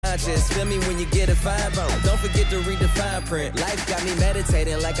conscious. Feel me when you get a fine bone. Don't forget to read the fine print. Life got me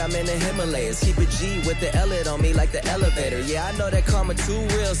meditating like I'm in the Himalayas. Keep a G with the L on me like the elevator. Yeah, I know that karma too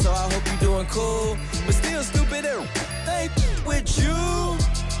real, so I hope you doing cool. But still stupid, I ain't with you.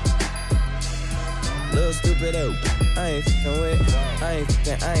 Little stupid, I ain't f***ing with, I ain't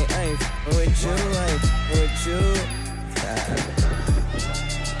f***ing with you, I ain't f***ing with you.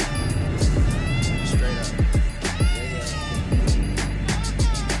 Straight up.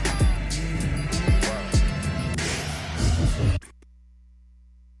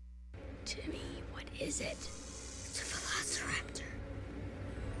 Timmy, what is it? It's a velociraptor.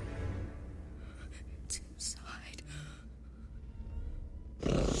 It's inside.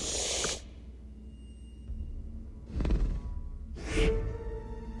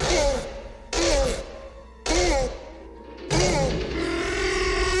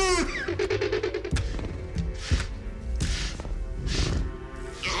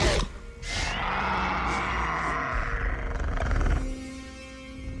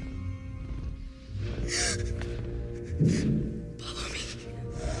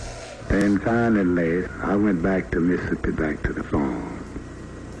 And finally, I went back to Mississippi, back to the farm.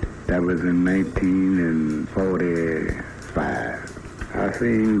 That was in 1945. I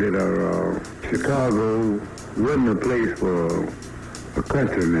seen that Chicago wasn't a place for a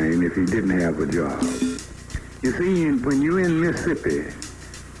countryman if he didn't have a job. You see, when you're in Mississippi,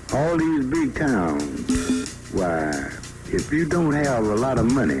 all these big towns, why, if you don't have a lot of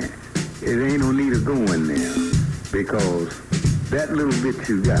money, it ain't no need of going there, because that little bit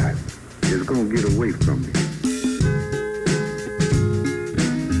you got is going to get away from you.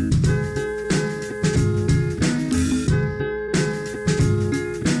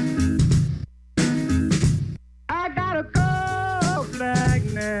 I got a cold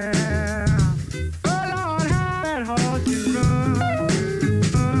flag now. Oh Lord, how that horse can run.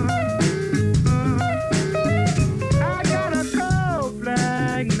 I got a cold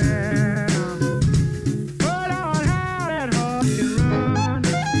flag now. Oh Lord, how that horse can run.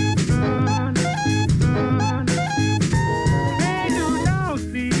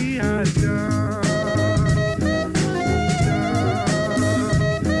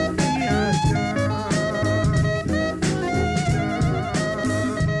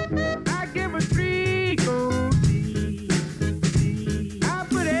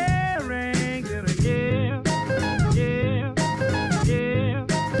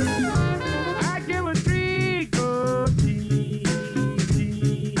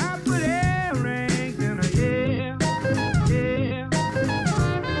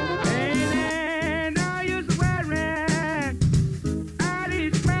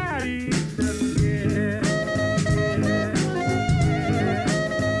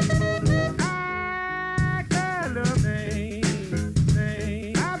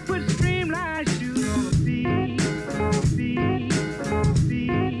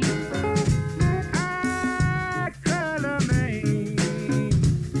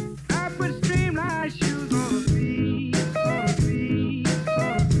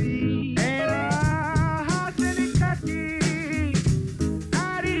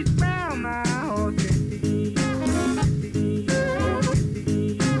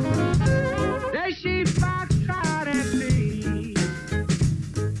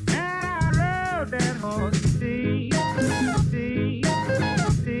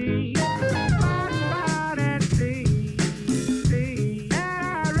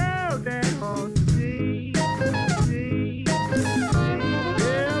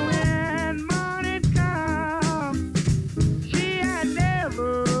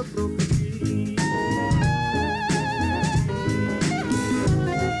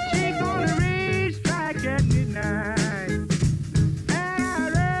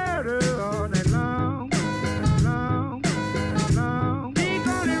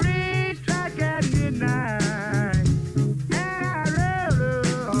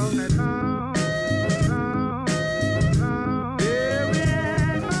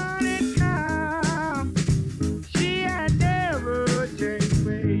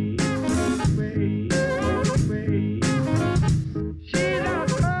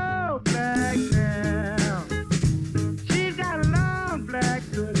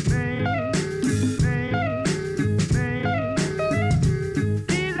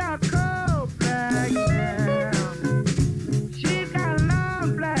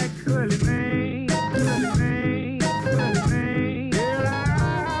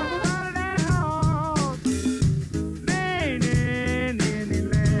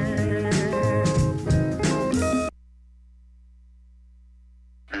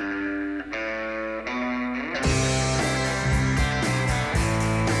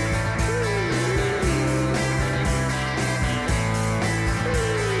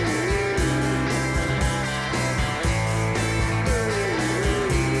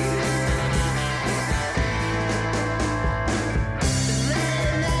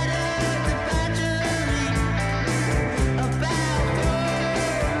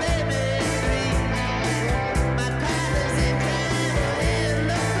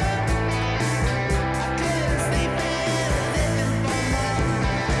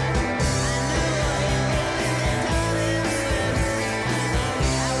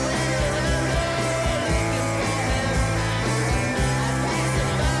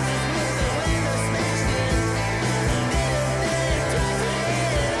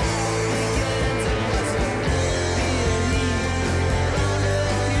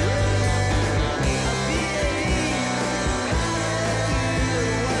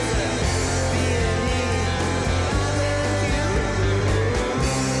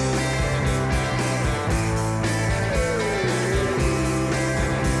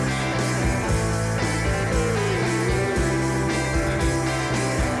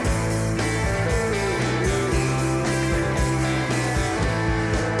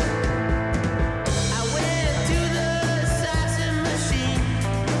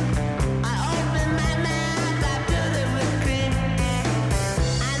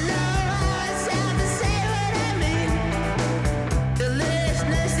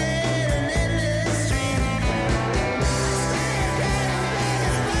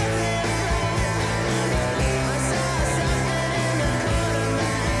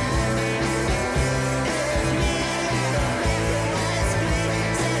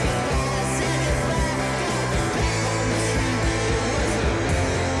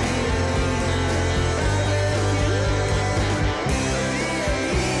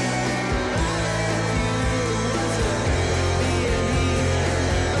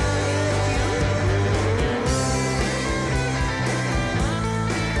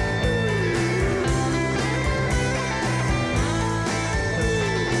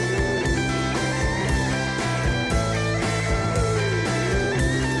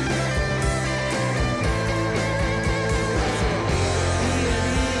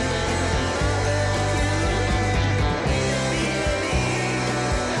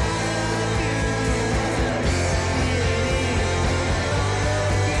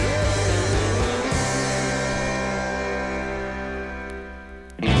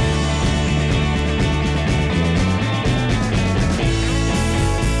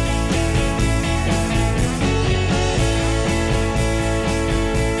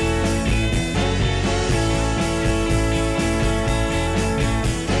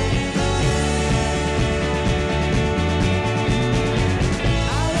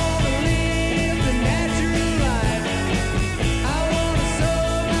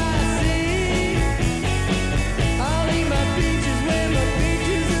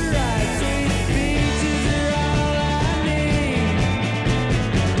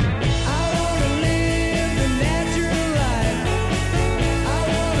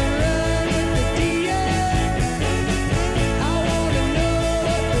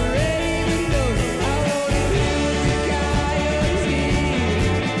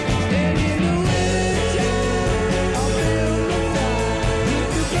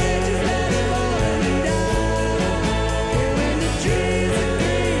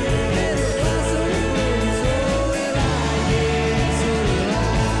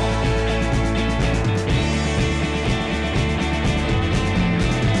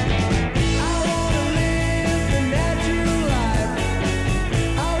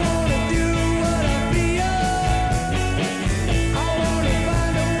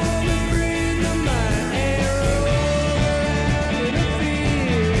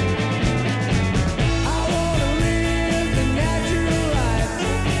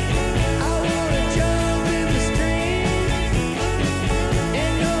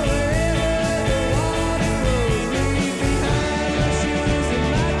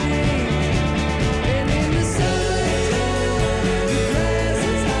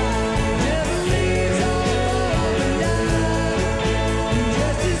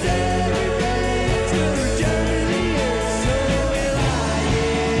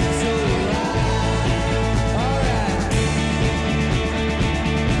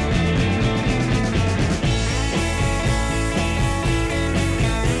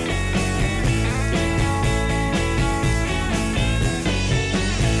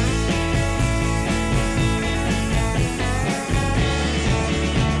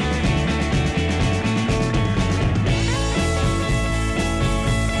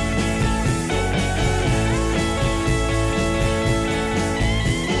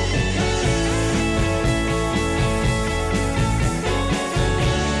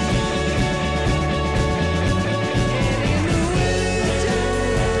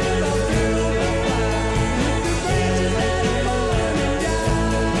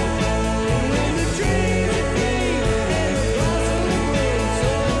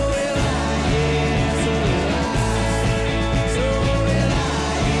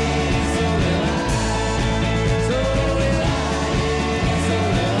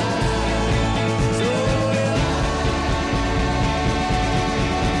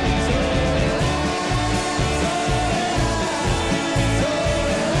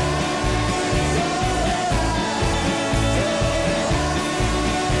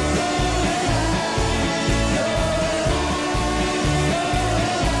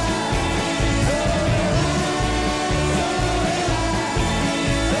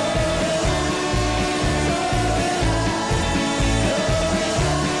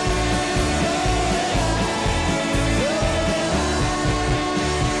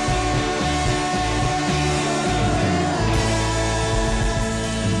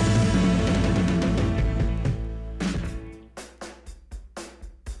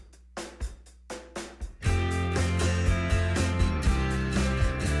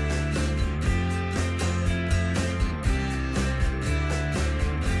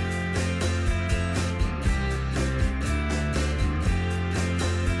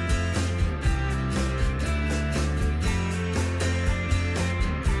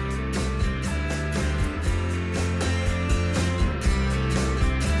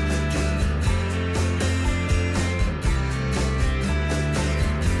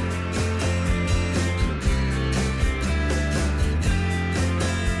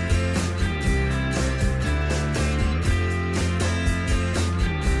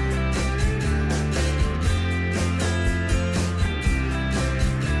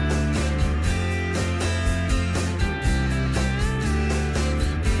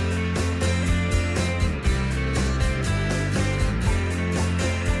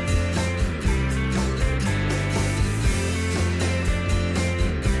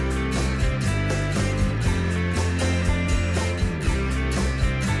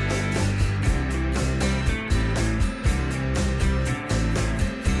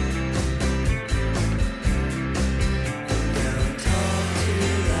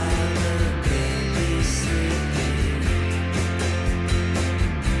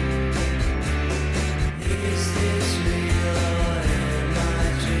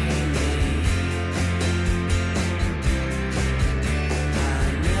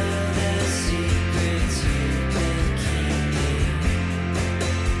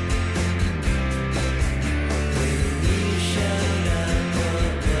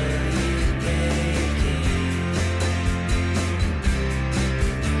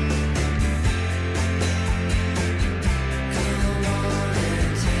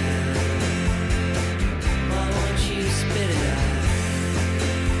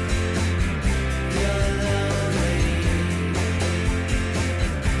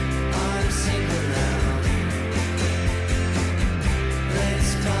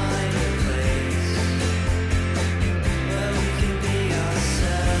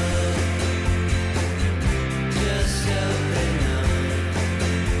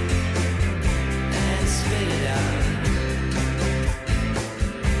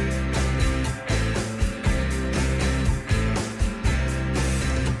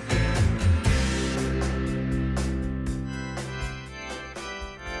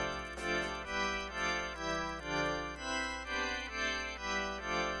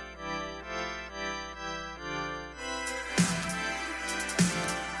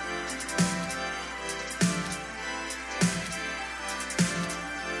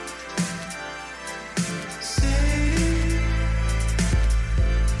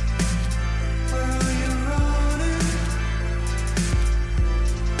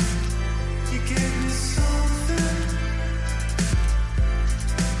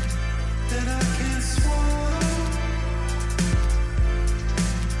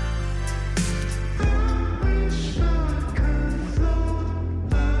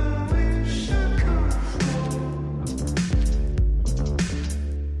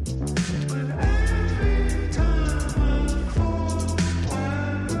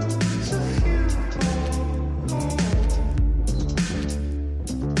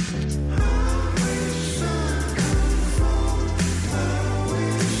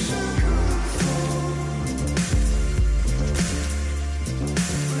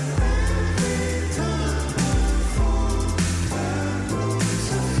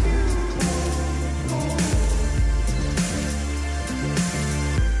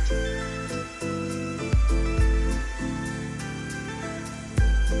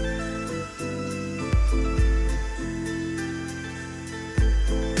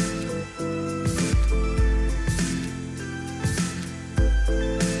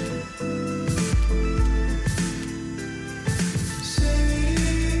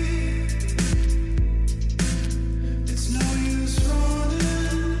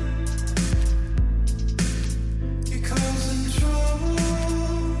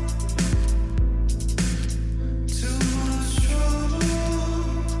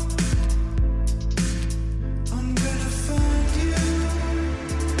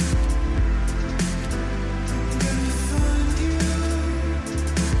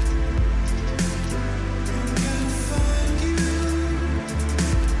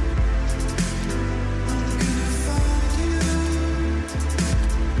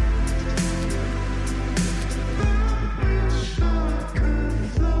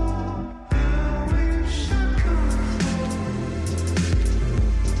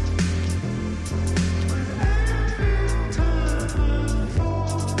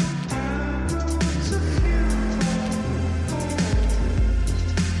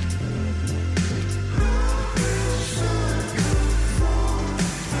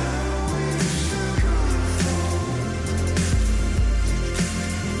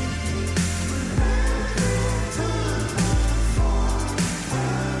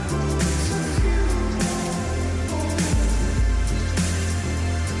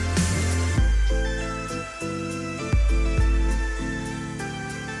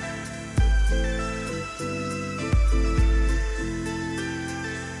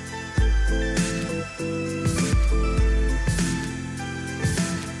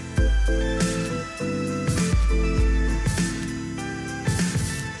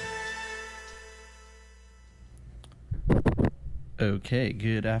 Okay,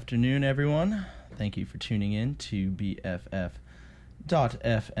 good afternoon, everyone. Thank you for tuning in to BFF.FM.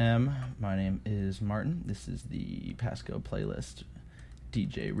 My name is Martin. This is the Pasco playlist.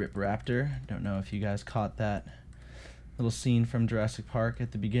 DJ Rip Raptor. Don't know if you guys caught that little scene from Jurassic Park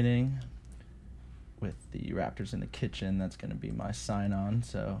at the beginning with the raptors in the kitchen. That's going to be my sign-on.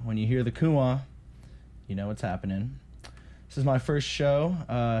 So when you hear the kuwa, you know what's happening. This is my first show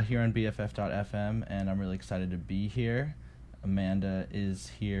here on BFF.FM, and I'm really excited to be here. Amanda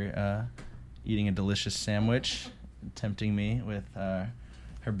is here eating a delicious sandwich, tempting me with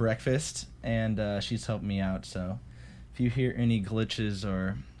her breakfast, and she's helped me out. So if you hear any glitches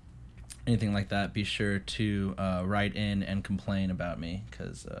or anything like that, be sure to write in and complain about me,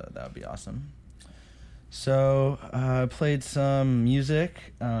 because that would be awesome. So I played some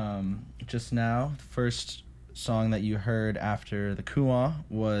music just now. The first song that you heard after the kuwa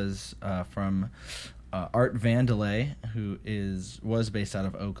was from Art Vandelay, who was based out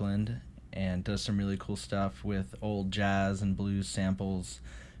of Oakland and does some really cool stuff with old jazz and blues samples,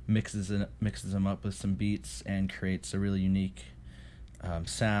 mixes them up with some beats, and creates a really unique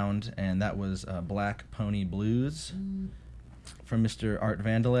sound. And that was Black Pony Blues from Mr. Art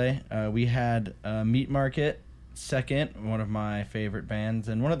Vandelay. We had Meat Market second, one of my favorite bands,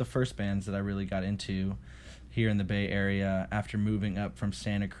 and one of the first bands that I really got into here in the Bay Area after moving up from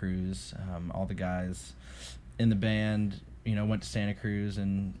Santa Cruz. All the guys in the band, went to Santa Cruz,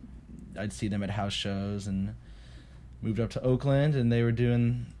 and I'd see them at house shows, and moved up to Oakland, and they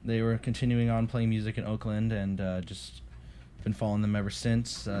were continuing on playing music in Oakland, and just been following them ever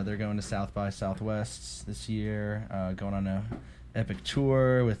since. They're going to South by Southwest this year, going on a epic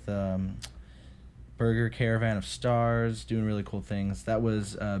tour with Burger Caravan of Stars, doing really cool things. That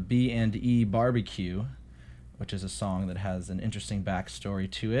was B&E Barbecue, which is a song that has an interesting backstory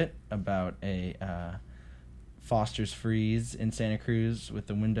to it about a Foster's Freeze in Santa Cruz with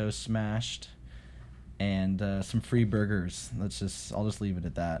the windows smashed and some free burgers. I'll just leave it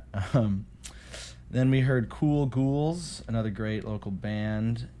at that. Then we heard Cool Ghouls, another great local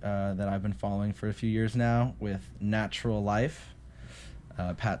band that I've been following for a few years now, with Natural Life.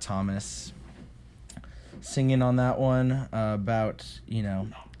 Pat Thomas singing on that one about,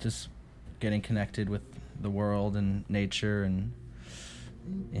 just getting connected with the world and nature, and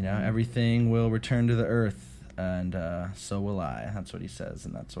everything will return to the earth, and so will I. That's what he says,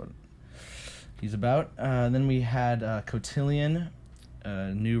 and that's what he's about. Then we had Cotillion,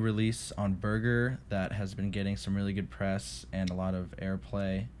 a new release on Burger that has been getting some really good press and a lot of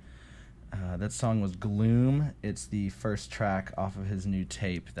airplay. That song was Gloom. It's the first track off of his new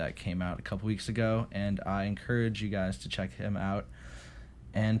tape that came out a couple weeks ago, and I encourage you guys to check him out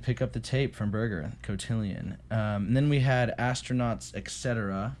and pick up the tape from Burger, Cotillion. And then we had Astronauts,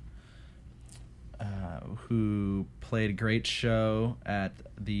 Etc., who played a great show at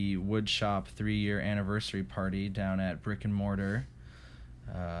the Woodshop 3-year anniversary party down at Brick and Mortar.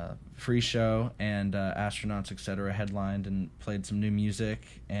 Free show, and Astronauts, Etc. headlined and played some new music,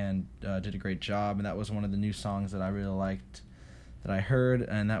 and did a great job. And that was one of the new songs that I really liked that I heard,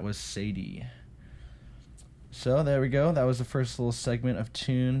 and that was Sadie. So there we go. That was the first little segment of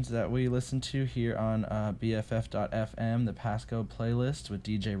tunes that we listened to here on BFF.FM, the Pasco playlist with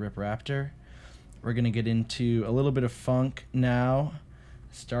DJ Rip Raptor. We're going to get into a little bit of funk now,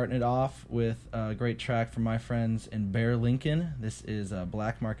 starting it off with a great track from my friends in Bear Lincoln. This is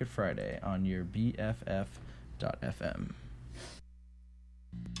Black Market Friday on your BFF.FM.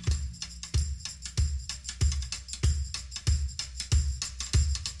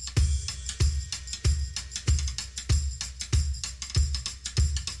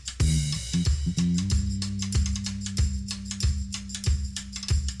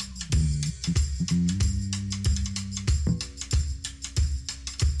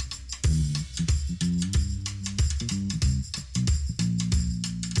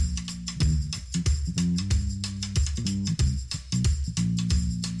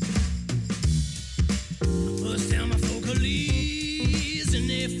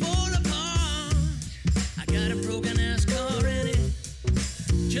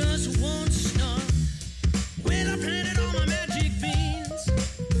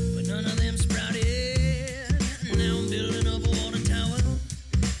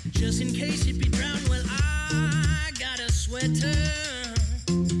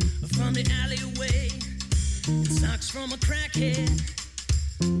 From a crackhead,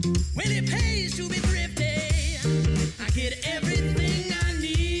 when it pays to be thrifty, I get everything I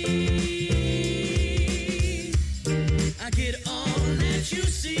need. I get all that you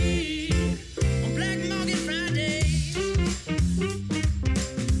see on Black Market Friday.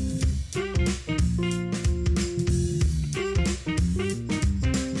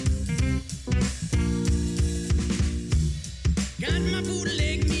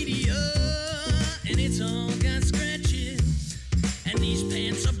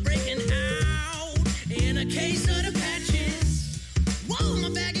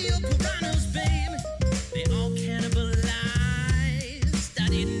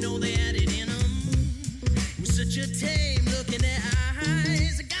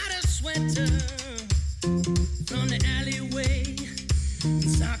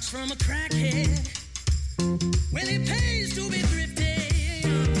 Socks from a crackhead. When it pays to be thrifty,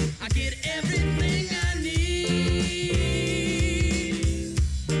 I get everything I need.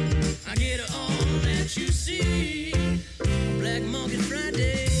 I get all that you see. Black Market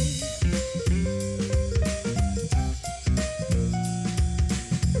Friday.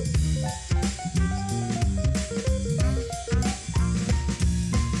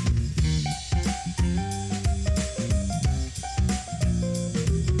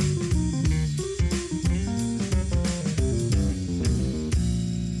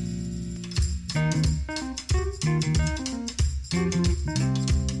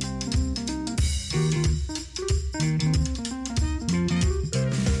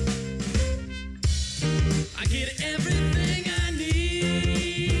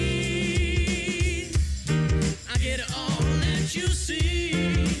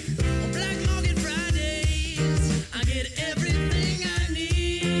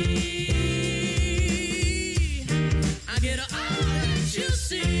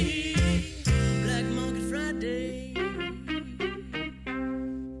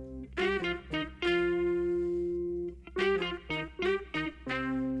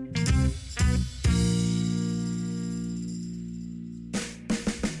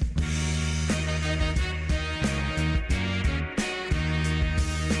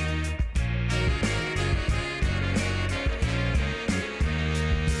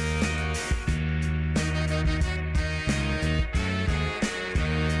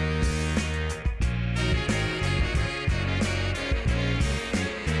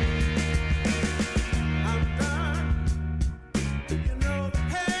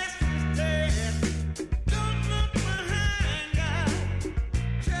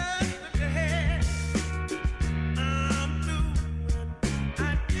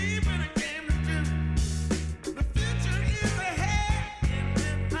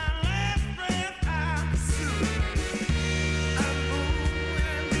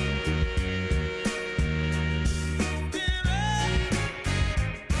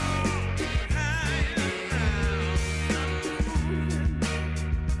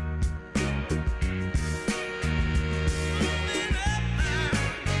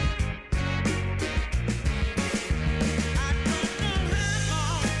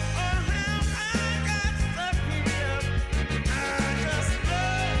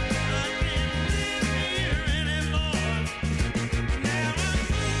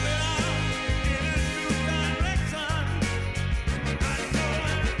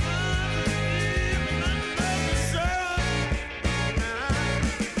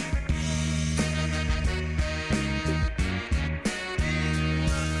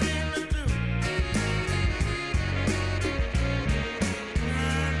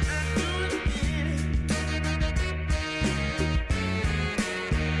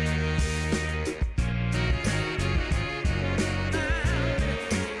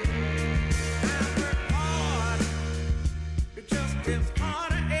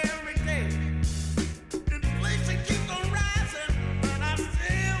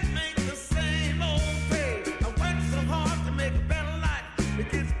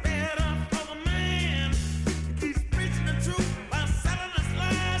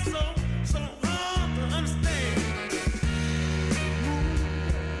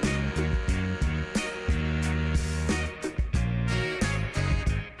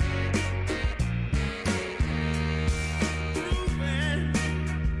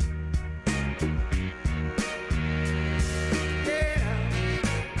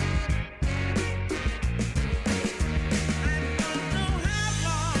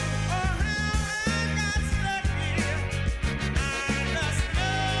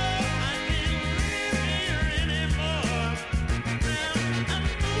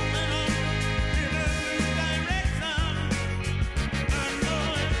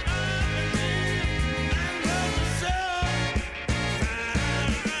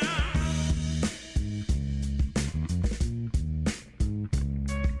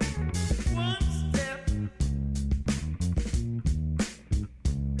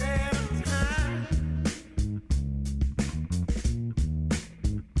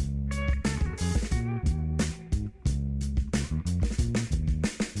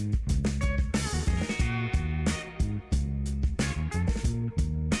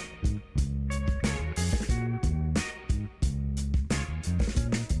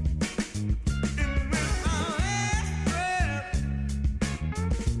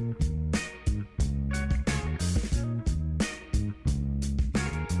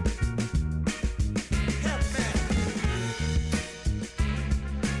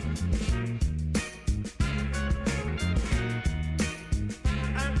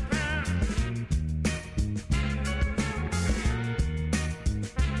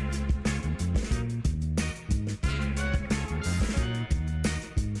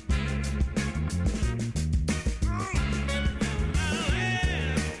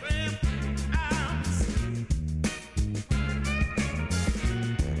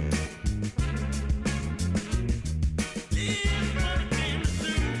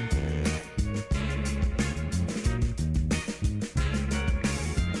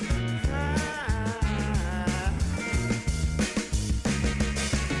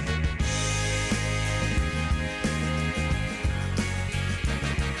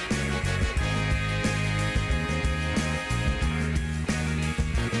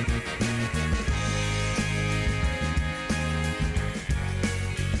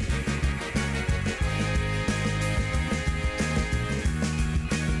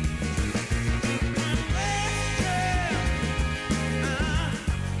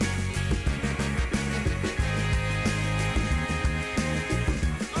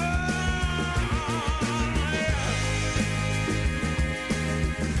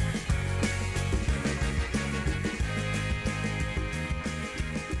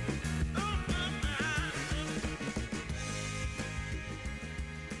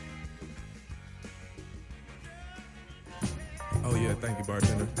 Thank you,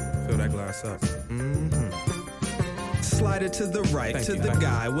 bartender. Fill that glass up. Slide it to the right, to the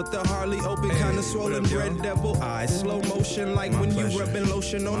guy with the Harley open, kinda swollen red devil eyes. Slow motion like when you rubbing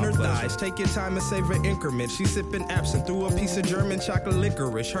lotion on her thighs. Take your time and savor increments. She sipping absinthe through a piece of German chocolate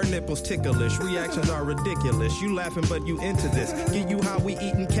licorice. Her nipples ticklish, reactions are ridiculous. You laughing but you into this. Get you how we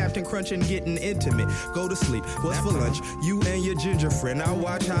eating Captain Crunch and getting intimate. Go to sleep, what's for lunch? You and your ginger friend. I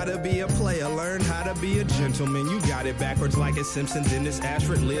watch how to be a player, learn how to be a gentleman. You got it backwards like it's Simpsons in this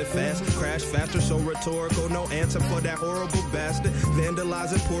asterisk. Live fast, crash faster, so rhetorical. No answer for that horrible bastard.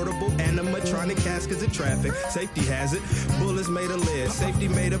 Vandalizing portable animatronic caskets of traffic. Safety hazard. Bullets made of lead. Safety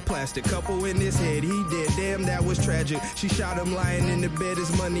made of plastic. Couple in his head. He dead. Damn, that was tragic. She shot him lying in the bed.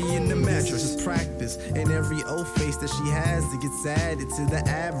 His money in the mattress. This is practice. And every old face that she has to get added to the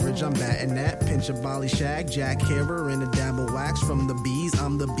average. I'm batting that. Pinch a Bali shag. Jack Harrer in a dab of wax from the bees.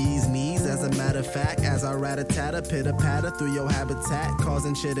 I'm the bee's knees. As a matter of fact, as I rat-a-tat-a, pitter-patter through your habitat,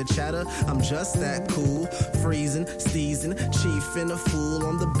 causing chitter-chatter. I'm just that cool. Freezing, season, chief and a fool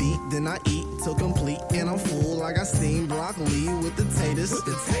on the beat. Then I eat till complete and I'm full. Like I steam broccoli with the taters.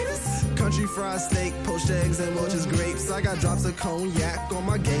 Country fried steak, poached eggs and roaches grapes. I got drops of cognac on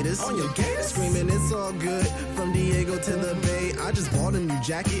my gators. On your gators? Screaming it's all good from Diego to the Bay. I just bought a new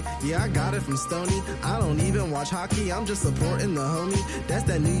jacket. Yeah, I got it from Stoney. I don't even watch hockey. I'm just supporting the homie. That's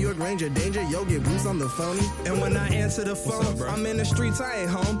that New York Ranger danger. Yo, get Bruce on the phony. And when I answer the phone, I'm in the streets, I ain't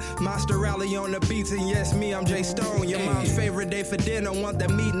home. Monster Rally on the beats, and yes, me, I'm Jay Stone. Your mom's favorite day for dinner, want the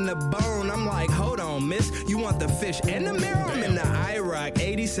meat and the bone. I'm like, hold on, miss, you want the fish and the marrow? I'm in the IROC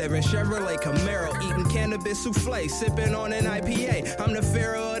 87 Chevrolet Camaro, eating cannabis souffle, sipping on an IPA. I'm the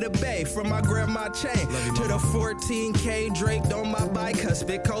pharaoh of the bay, from my grandma chain to the 14K draped on my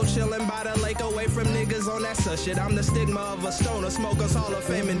bicuspid. Cold chilling by the lake, away from niggas on that such shit. I'm the stigma of a stoner, smokers Hall of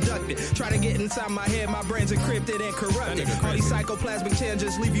Fame inducted. Try to get inside my head, my brain's encrypted and corrupted. All these psychoplasmic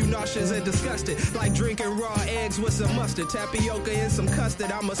changes leave you nauseous and disgusted, like drinking raw eggs with some mustard, tapioca and some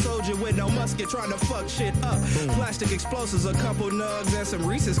custard. I'm a soldier with no musket, trying to fuck shit up. Plastic explosives, a couple nugs and some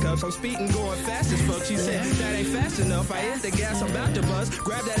Reese's cups. I'm speeding, going fast as fuck. She said that ain't fast enough. I hit the gas, I'm about to buzz.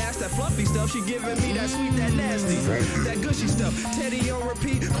 Grab that ass, that fluffy stuff. She giving me that sweet, that nasty, that gushy stuff. Teddy on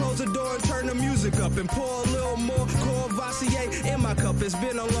repeat. Close the door and turn the music up and pour a little more Courvoisier in my cup. It's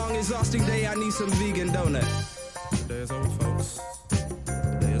been a long, exhausting day. I need some vegan donut. The day is over, folks.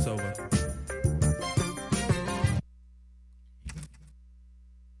 The day is over.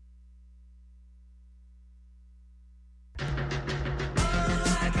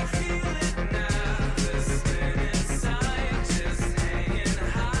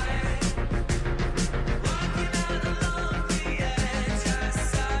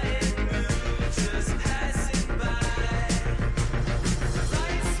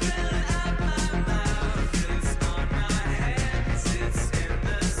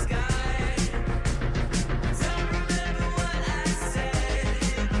 Sky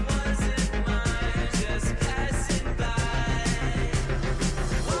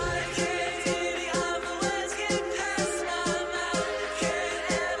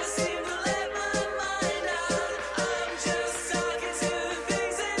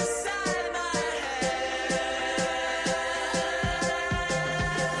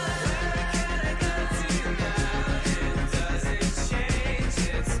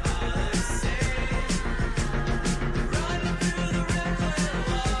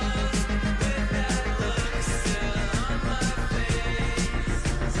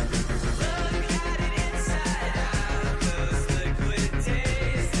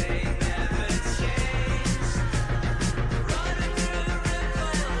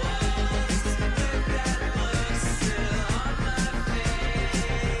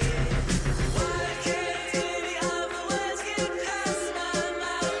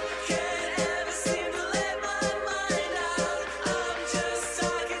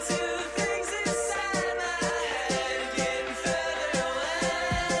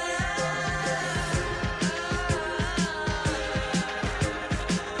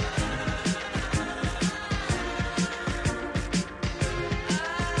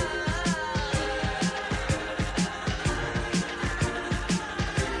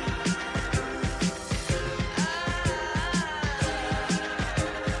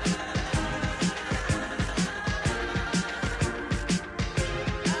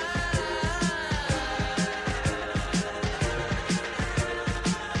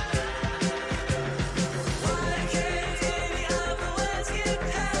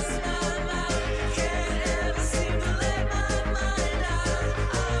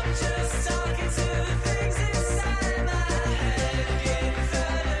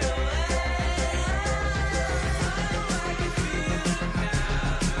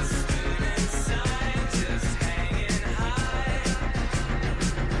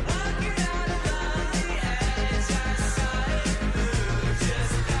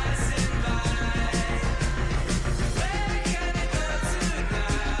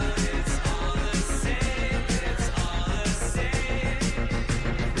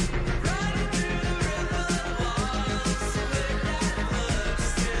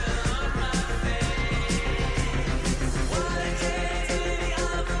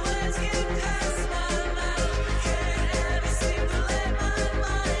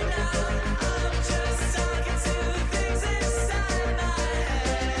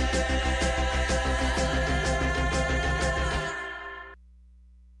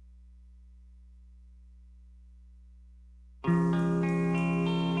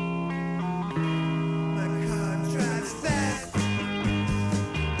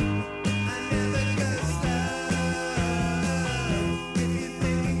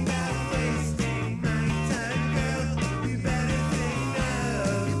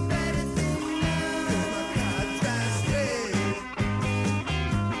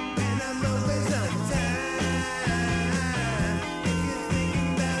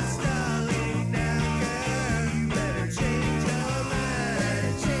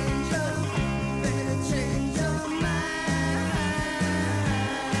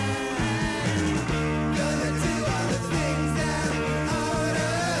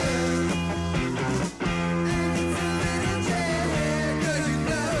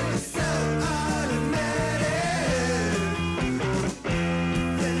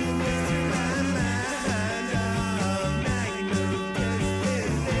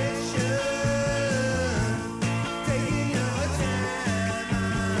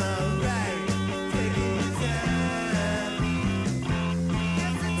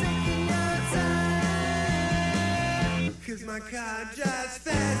my car drives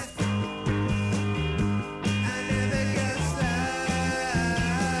fast. I never go slow.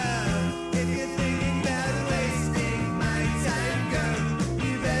 If you're thinking about wasting my time, girl,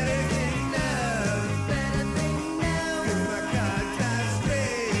 you better think no. Cause my car drives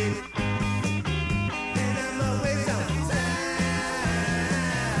straight, and I'm always on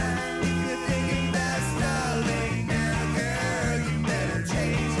time. If you're thinking about stalling now, girl, you better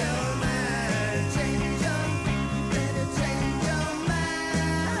change your mind. Better change your mind.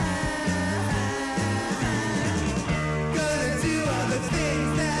 Gonna do all the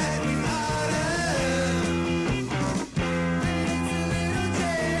things that we oughta. It's a little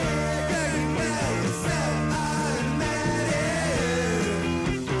jet, girl, you know it's so automatic.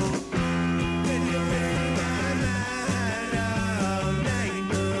 When you're with my mind all night,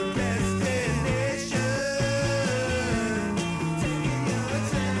 your destination. Taking your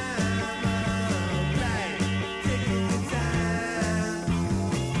time, alright. Taking your time.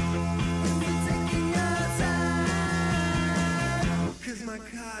 Taking your time. 'Cause my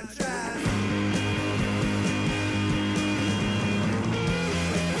car drives.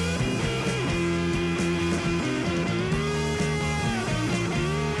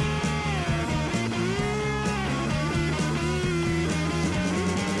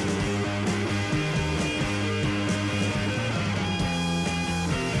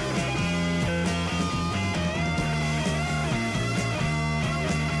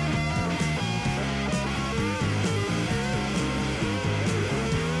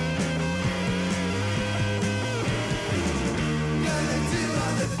 Gonna do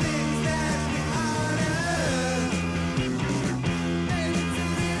all the things that we oughta. And it's a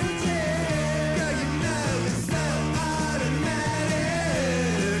little jet, girl, you know it's so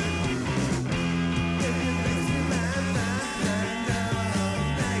automatic. If you place in my mind all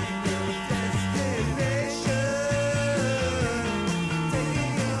night, your destination.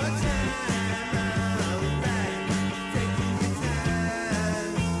 Taking your time, alright. Taking your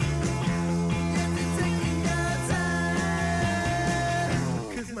time. Taking your time.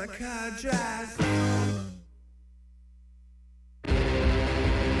 'Cause my car drives.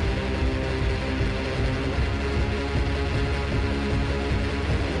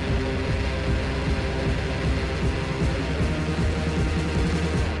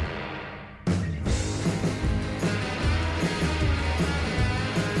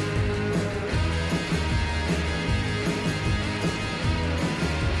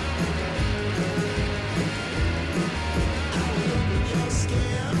 Your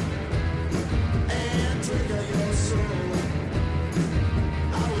skin and trigger your soul.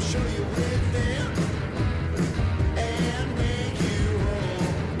 I will show you within and make you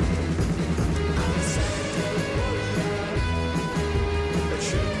whole. I'm a psychedelic warrior, a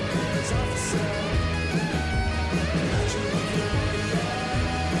true man's officer. Naturally warrior,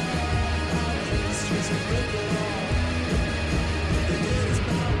 I clean the streets and break the law. The dead is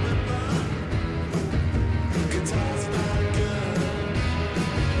my weapon, guitar's my gun.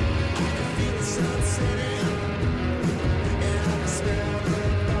 I can feel the sun setting, and I can smell the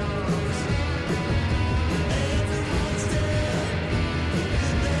bombs. Everyone's dead,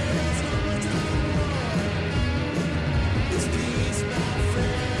 there's no more time. It's peace, my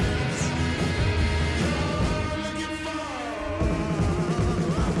friends, you're looking for.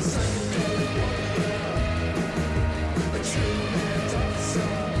 I'm a psychedelic warrior, a true man's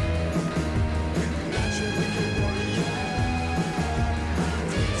officer. Naturally a warrior, I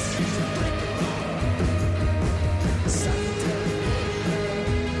clean the streets and break the law. Psychedelic warrior,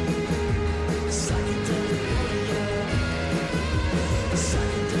 psychedelic warrior,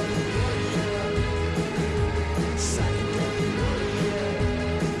 psychedelic warrior, psychedelic warrior.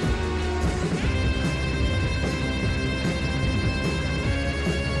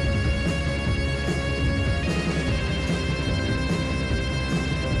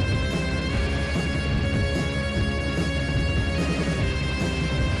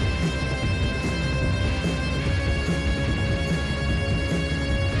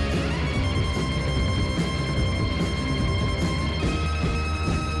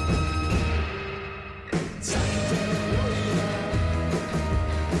 Psychedelic warrior,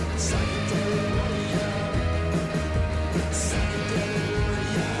 psychedelic warrior, psychedelic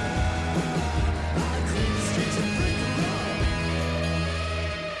warrior. I clean the streets and break the law.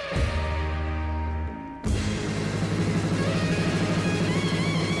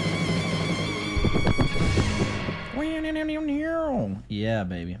 Yeah,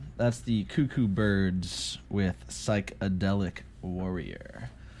 baby. That's the Cuckoo Birds with Psychedelic Warrior.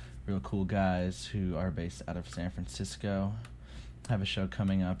 Real cool guys who are based out of San Francisco. Have a show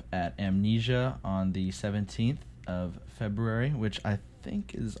coming up at Amnesia on the 17th of February, which I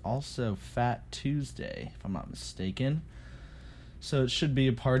think is also Fat Tuesday, if I'm not mistaken. So it should be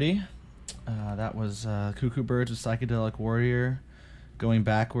a party. That was Cuckoo Birds with Psychedelic Warrior. Going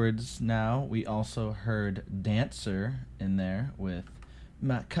backwards now, we also heard Dancer in there with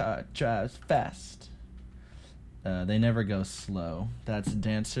My Car Drives Fast. They never go slow. That's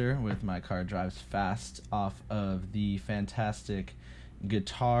Dancer with My Car Drives Fast off of the fantastic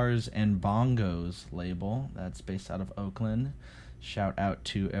Guitars and Bongos label. That's based out of Oakland. Shout out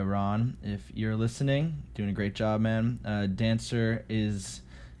to Iran if you're listening. Doing a great job, man. Dancer is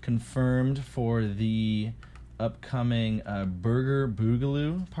confirmed for the upcoming Burger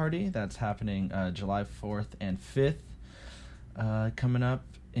Boogaloo party. That's happening July 4th and 5th. Coming up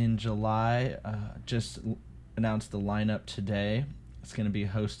in July. Just announced the lineup today. It's going to be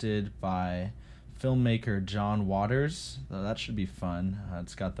hosted by filmmaker John Waters. That should be fun.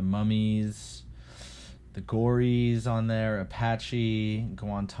 It's got the Mummies, the Gories on there, Apache,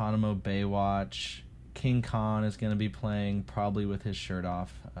 Guantanamo Baywatch. King Khan is going to be playing, probably with his shirt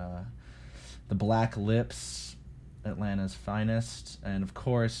off. The Black Lips, Atlanta's finest. And, of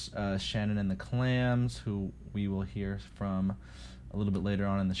course, Shannon and the Clams, who we will hear from a little bit later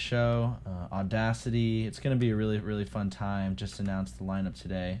on in the show. Audacity. It's going to be a really, really fun time. Just announced the lineup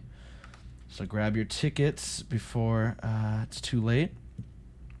today. So grab your tickets before it's too late.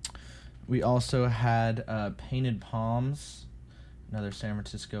 We also had Painted Palms, another San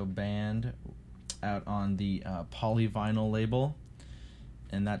Francisco band, out on the Polyvinyl label.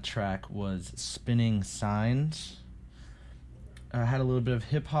 And that track was Spinning Signs. Had a little bit of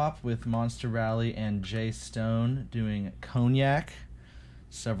hip-hop with Monster Rally and Jay Stone doing Cognac.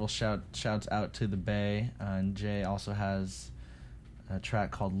 Several shouts out to the Bay. And Jay also has a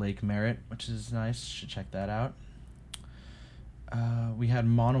track called Lake Merritt, which is nice. Should check that out. We had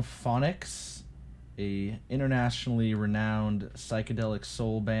Monophonics, a internationally renowned psychedelic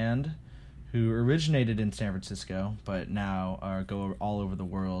soul band who originated in San Francisco, but now go all over the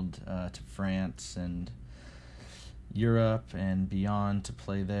world to France and Europe and beyond to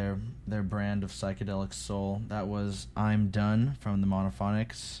play their brand of psychedelic soul. That was I'm Done from the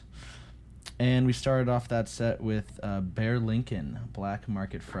Monophonics. And we started off that set with Bear Lincoln, Black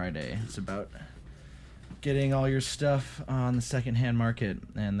Market Friday. It's about getting all your stuff on the secondhand market,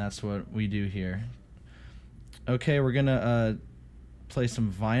 and that's what we do here. Okay, we're going to play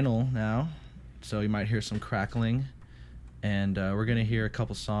some vinyl now, so you might hear some crackling. And we're going to hear a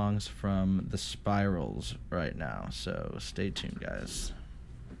couple songs from The Spirals right now, so stay tuned, guys.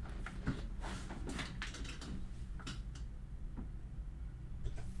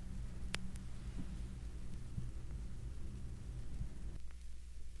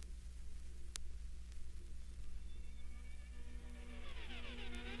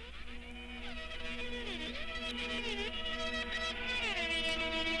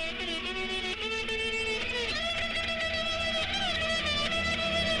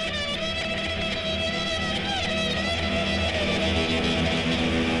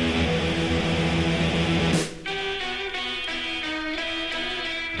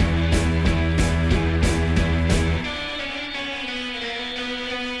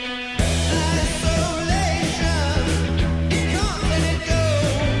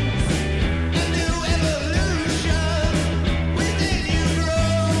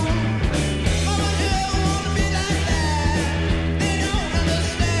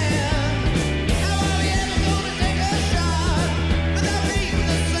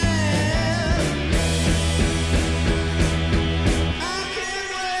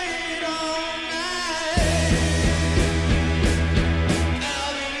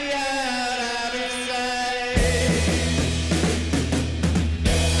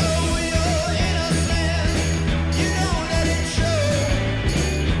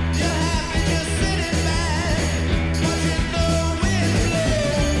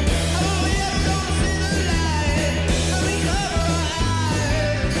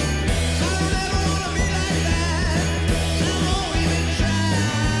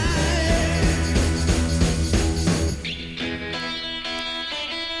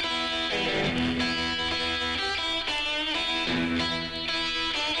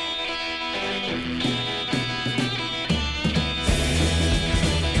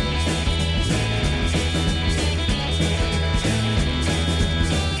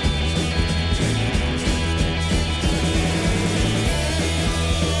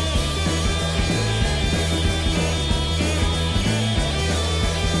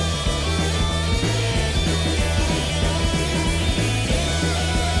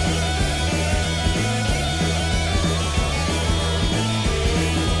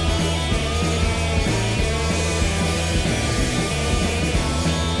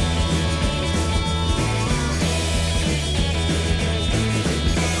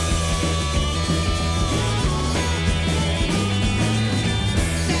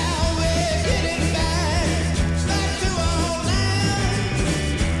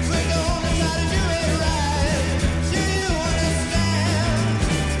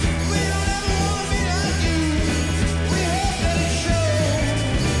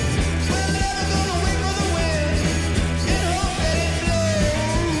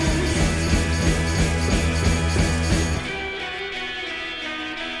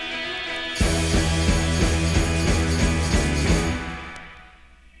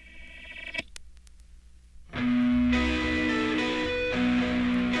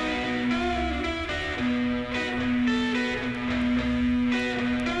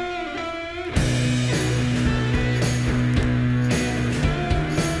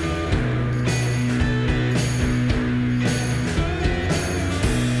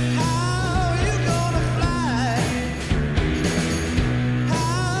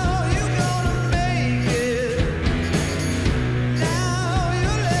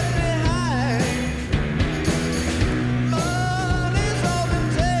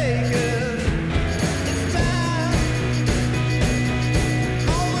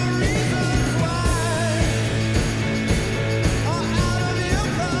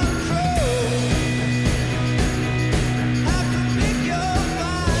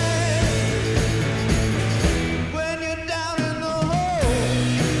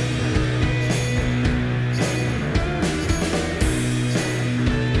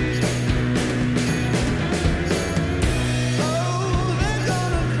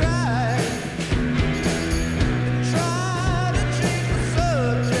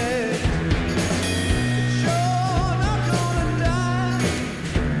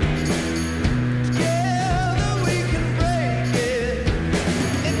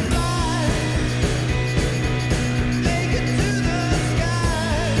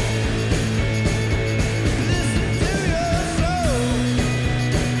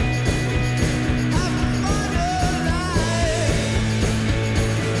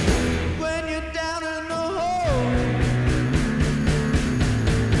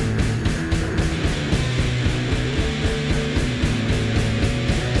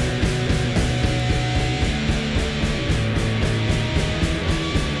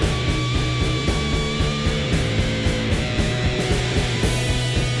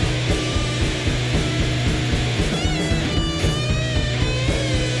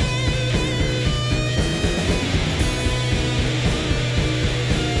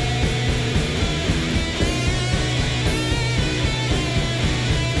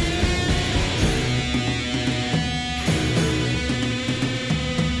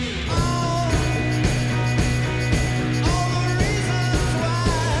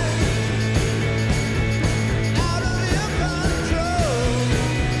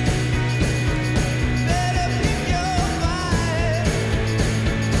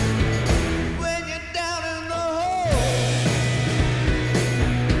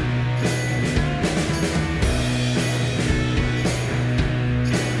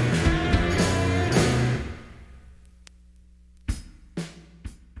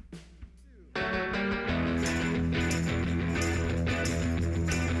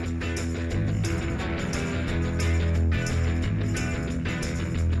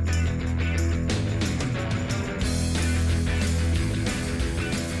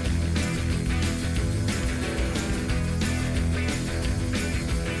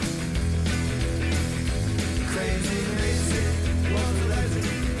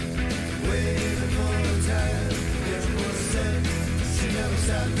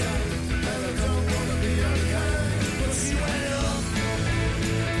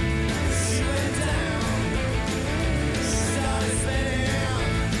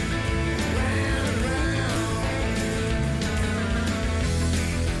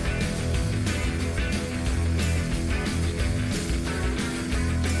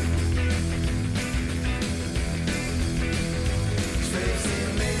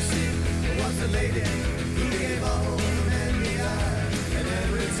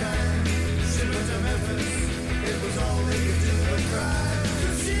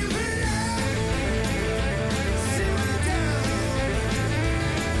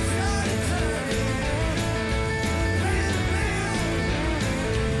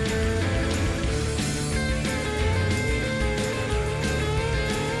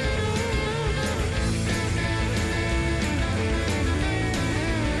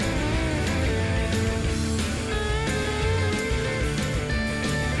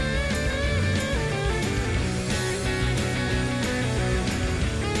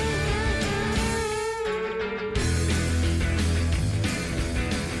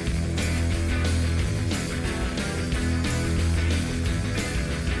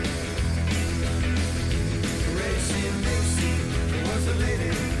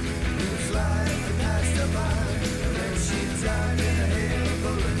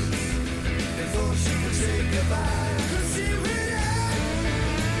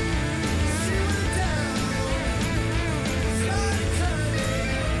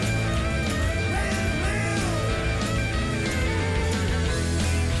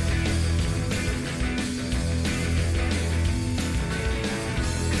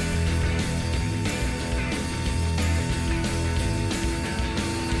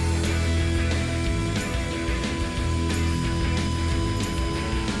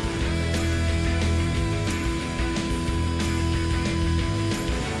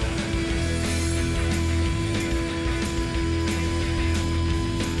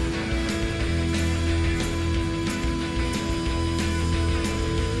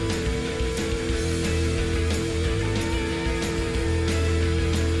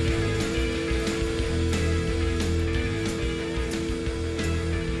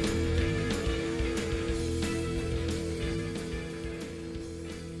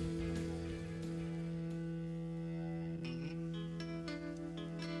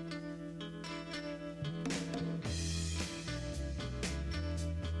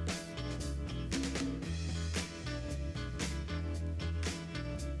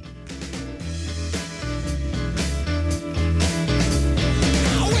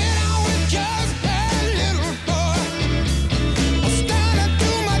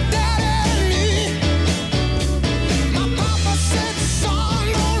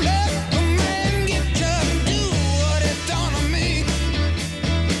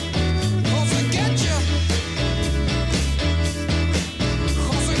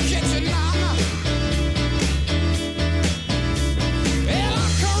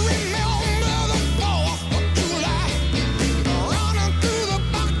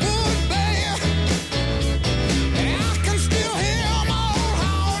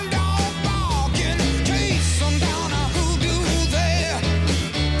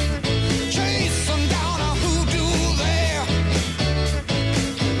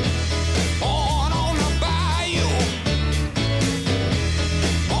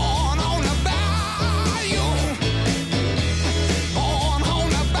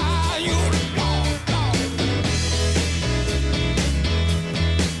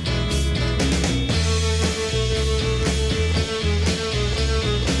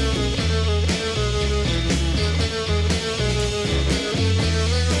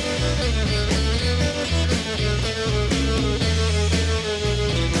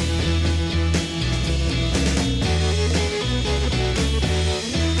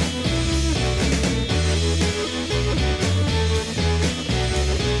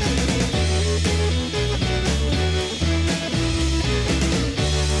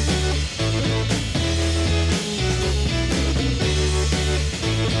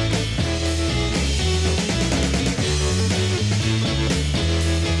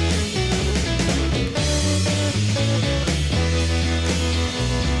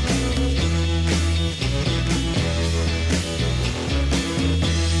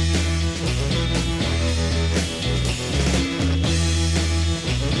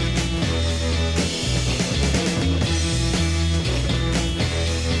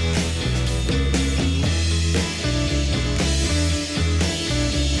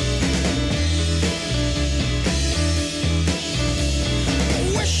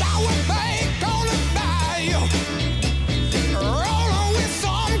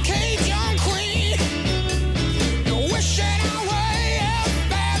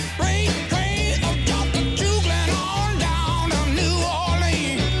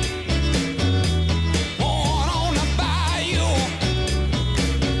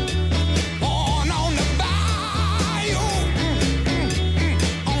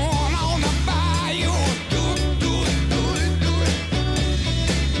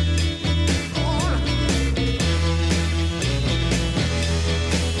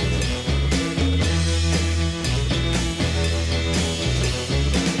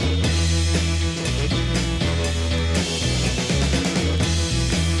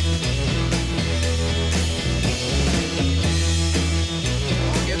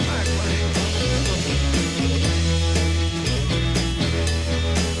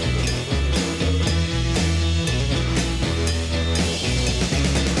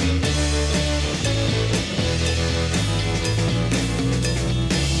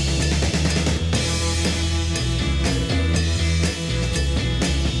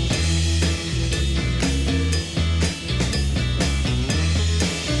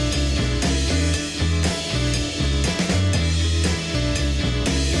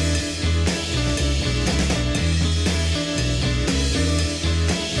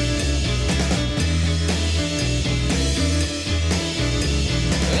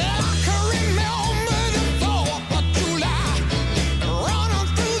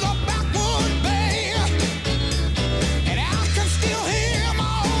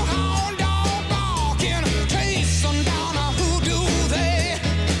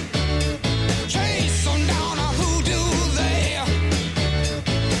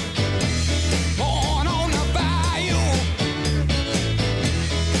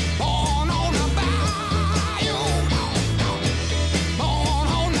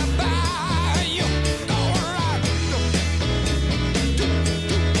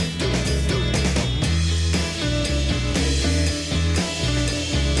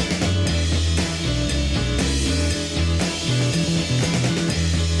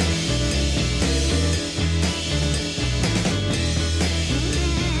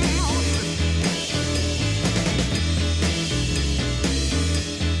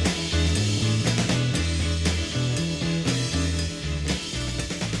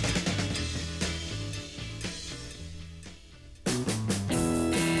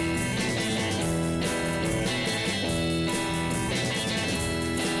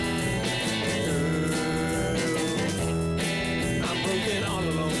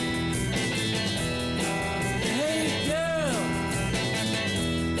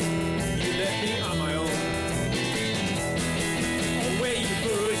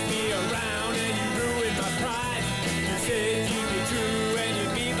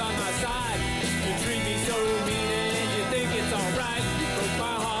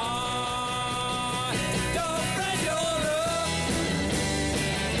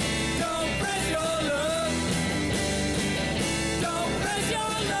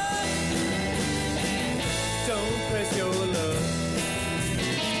 press your love.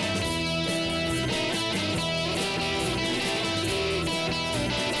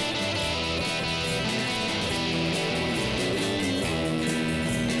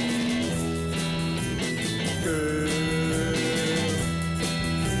 Girl,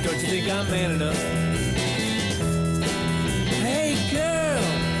 don't you think I'm man enough? Hey girl,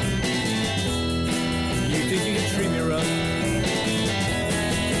 you think you can treat me rough?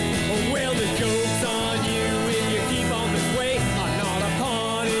 Oh, well, the joke's on you if you keep on this way. I'm not a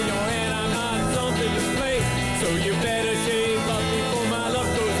pawn in your hand, I'm not something to play. So you better shape up before my love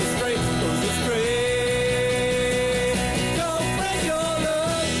goes astray, goes astray. Don't press your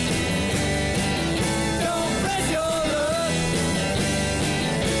luck. Don't press your luck.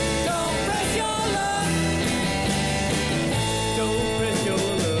 Don't press your luck. Don't press your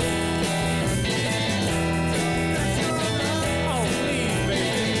luck. Oh, please,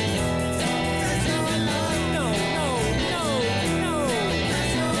 baby. No, no, no, no.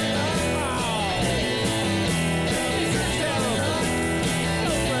 Oh. This is terrible.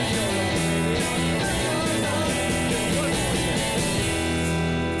 Don't press your luck, baby. Just one more thing.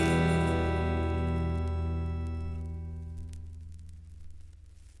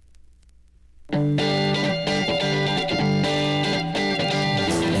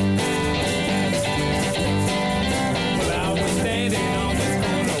 Well, I was standing on this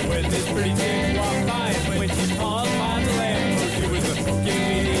corner when this pretty chick walked by, and when she paused by the lamp, she was giving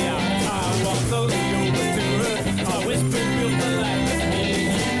me the eye. I walked slowly over to her. I whispered real polite, "Let's me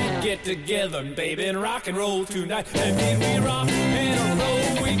and you get together, baby, and rock and roll tonight." And did we rock and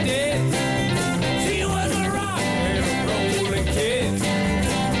roll? We did. She was a rock and rolling kid.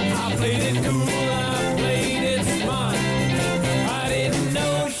 I played it cool, I played it smart. I didn't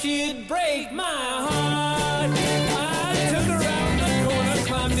know she'd break my heart. I took her around the corner,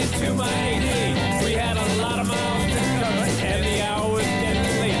 climbed into my 88. We had a lot of miles to cover, and the hour was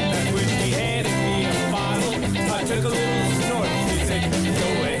getting late. That's when she handed me a bottle. I took a little snort. She said, "Go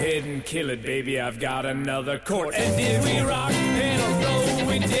ahead and kill it, baby. I've got another quart." And did we rock and roll?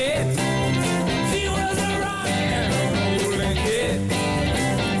 We did. She was a rock and rolling kid.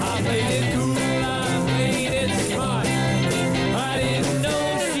 I played it cool, I played it smart. I didn't know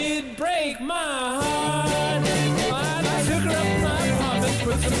she'd break my heart. I took her up my apartment,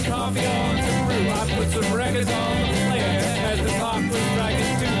 put some coffee on some brew. I put some records on the player as the clock was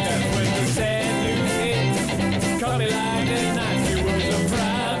striking two. That's when the sad news hit. Caught me like that night. She was a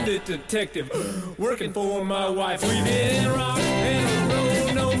private detective working for my wife. We didn't rock and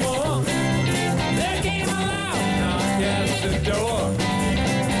roll no more. There came a loud knock at the door.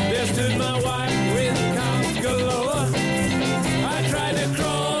 There stood my wife with cops galore. I tried to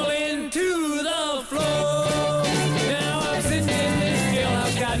crawl into the floor. Now I'm sitting in this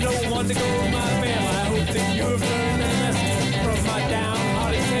jailhouse, got no one to go my bail. I hope that you have learned a lesson from my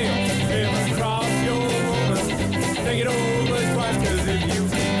downhearted tale. Ever cross your woman, think it over twice, 'cause if you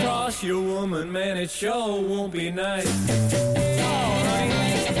cross your woman, man, it sure won't be nice. Oh, honey,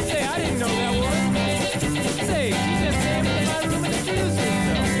 say, I didn't know that word. Say, he just came into my room and introduced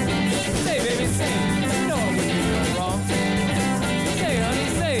himself. Say, baby, say, you know I wouldn't do nothing wrong. Say, honey,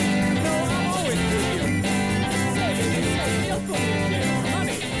 say, you know I'm always with you. Say, baby, say, don't put me in jail.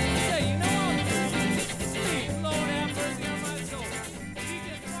 Honey, say, you know I'm with you. Please, Lord have mercy on my soul. He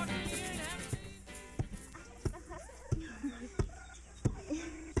just walked me in and had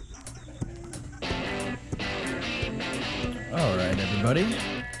All right, everybody.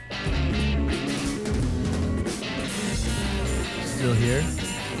 Still here.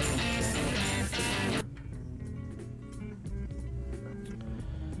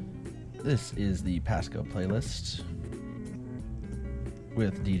 This is the Pasco playlist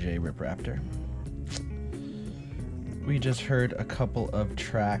with DJ Rip Raptor. We just heard a couple of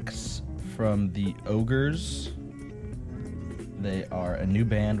tracks from the Ogres. They are a new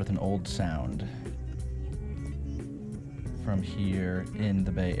band with an old sound from here in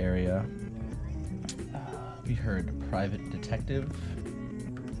the Bay Area. We heard Private Detective,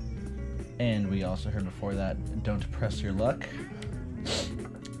 and we also heard before that Don't Press Your Luck.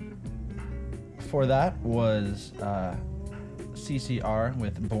 Before that was CCR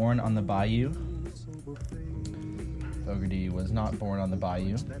with Born on the Bayou. Fogarty was not born on the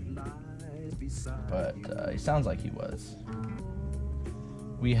bayou, but he sounds like he was.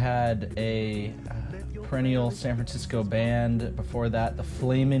 We had a perennial San Francisco band before that, the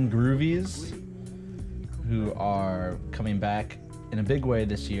Flamin' Groovies, who are coming back in a big way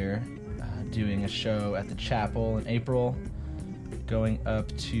this year, doing a show at the Chapel in April, going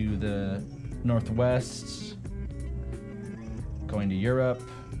up to the Northwest, going to Europe,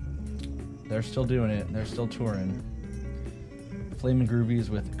 They're still doing it. They're still touring. Flamin' Groovies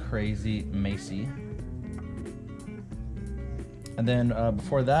with Crazy Macy. And then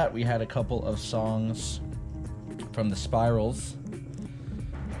before that, we had a couple of songs from the Spirals.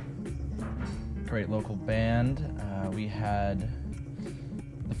 Great local band. We had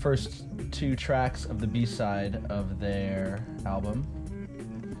the first 2 tracks of the B-side of their album.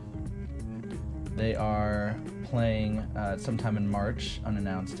 They are playing sometime in March,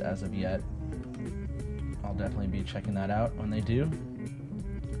 unannounced as of yet. I'll definitely be checking that out when they do.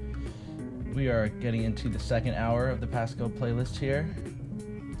 We are getting into the second hour of the Pasco playlist here.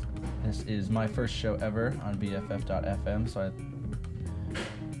 This is my first show ever on BFF.FM, so I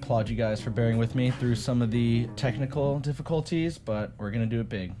applaud you guys for bearing with me through some of the technical difficulties, but we're going to do it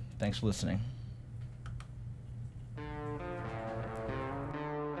big. Thanks for listening.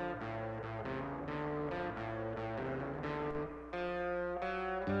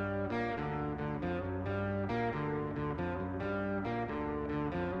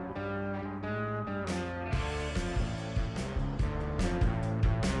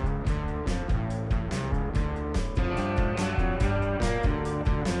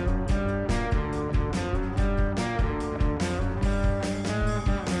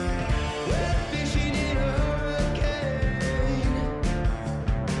 Well,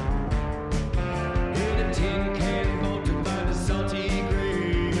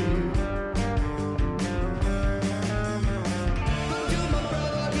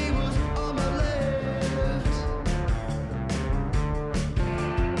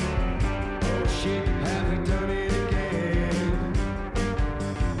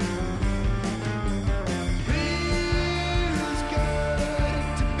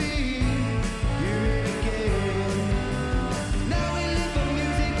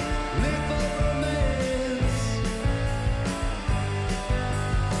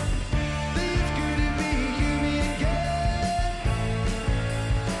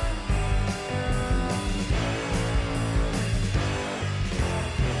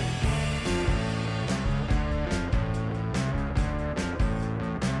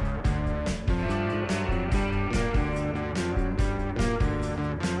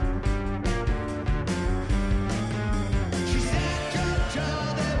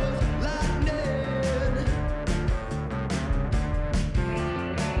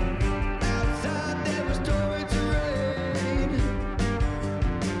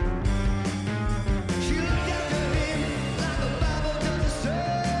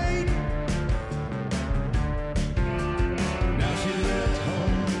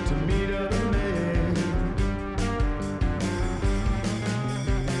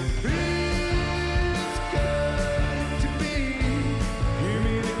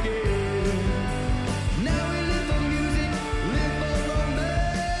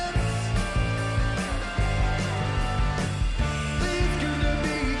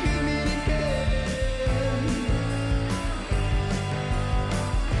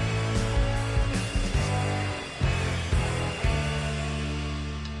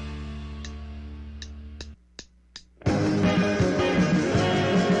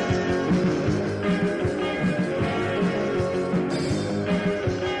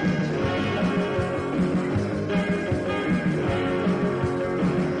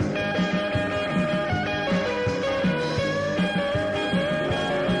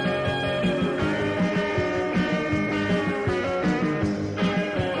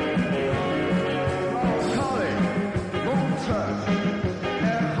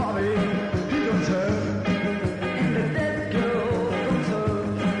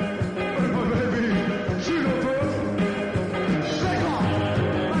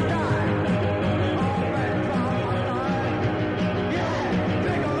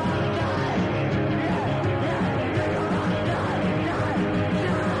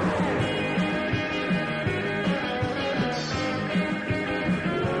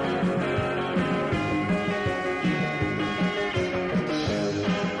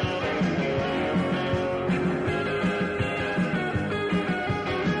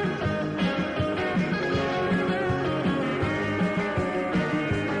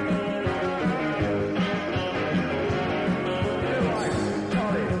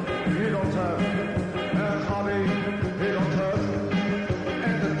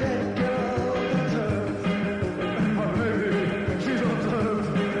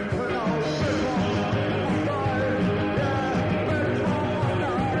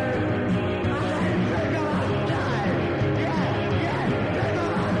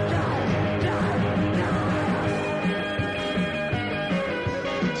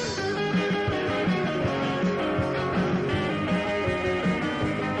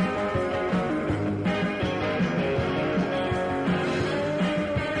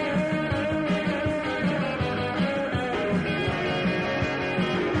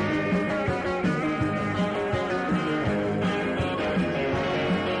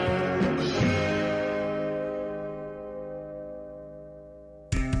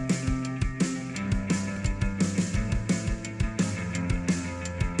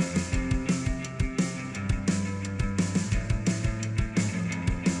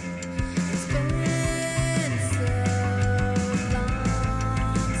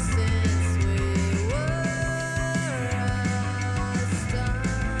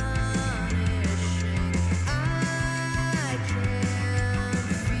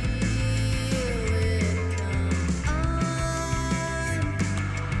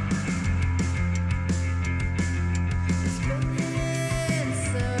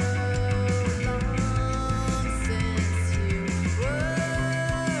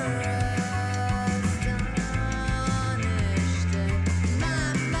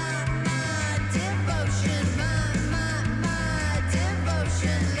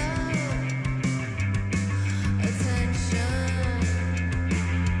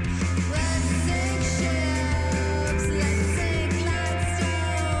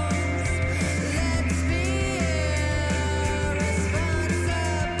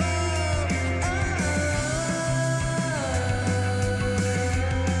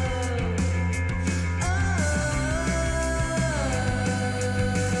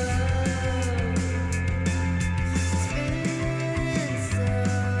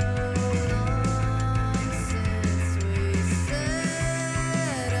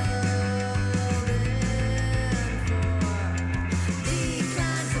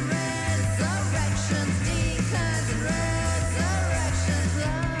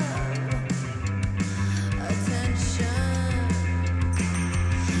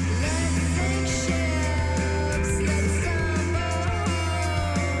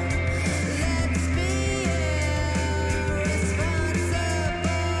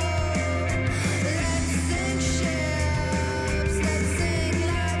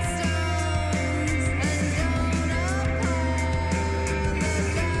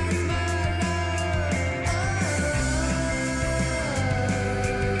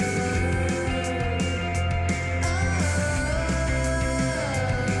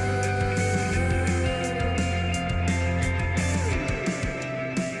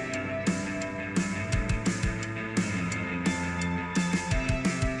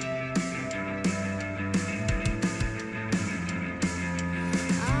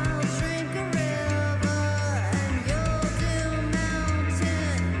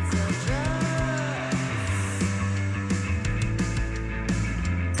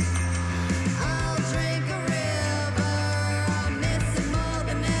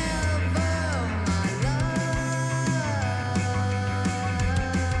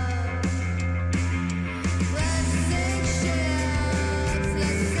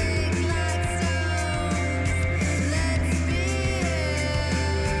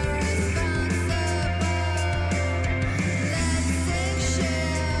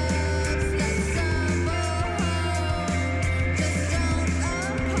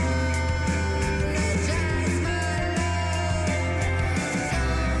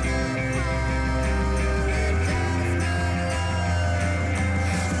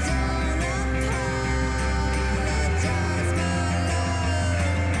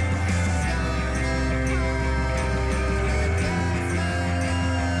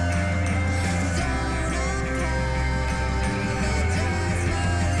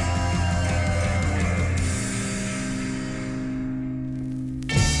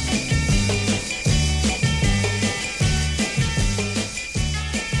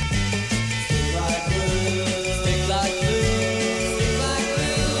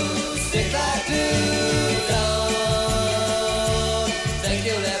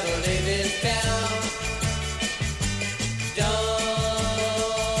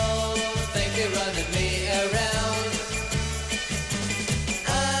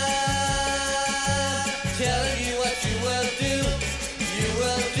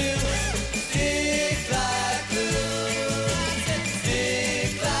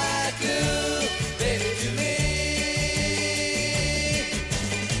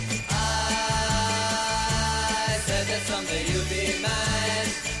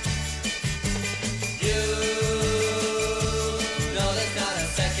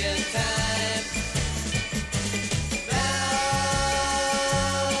 second time. Now,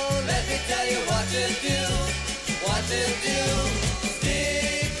 let me tell you what to do, what to do.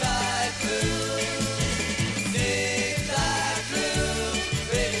 Stick like glue, stick like glue,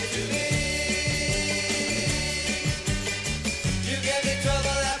 baby, to me. You gave me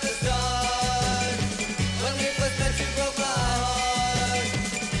trouble at the start, when we first met you broke my heart.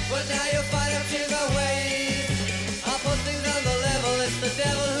 But now you're fine up to my ways, I'll put things on the level, it's the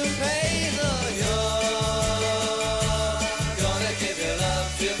devil who pays. Oh, you're gonna give your love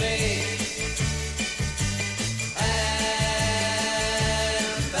to me,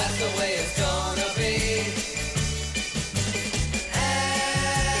 and that's the way it's gonna be.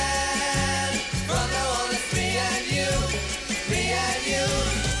 And from now on it's me and you,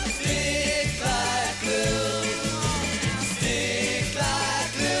 stick like glue, stick like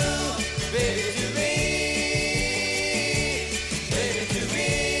glue, baby to me, baby to me,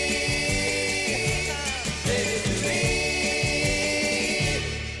 baby to me.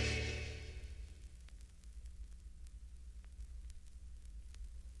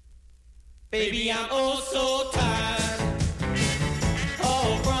 Baby, I'm oh so tired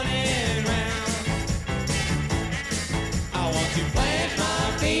of running round. I want to plant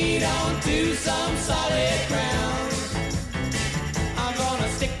my feet onto some solid ground. I'm gonna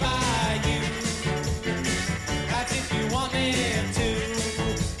stick by you, that's if you want me to.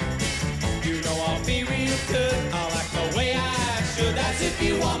 You know I'll be real good, I'll act the way I should, that's if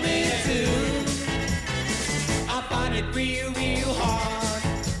you want me to. I find it real, real hard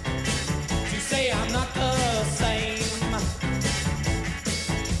to say I'm not the same.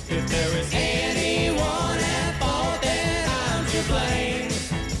 If there is anyone at fault, then I'm to blame.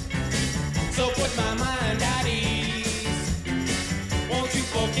 So put my mind at ease, won't you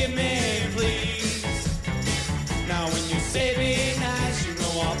forgive me, please? Now when you say be nice, you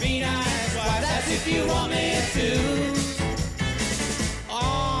know I'll be nice. Why, that's if you want me to.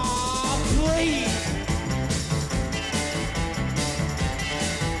 Oh, please.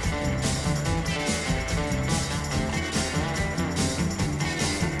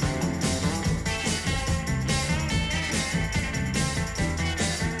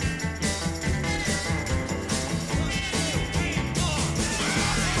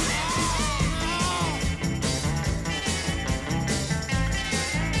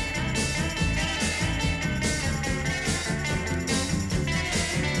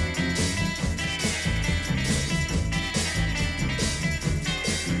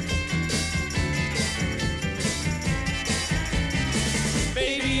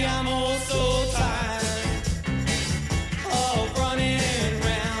 Baby, I'm all so tired of running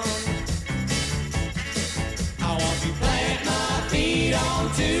round. I want to plant my feet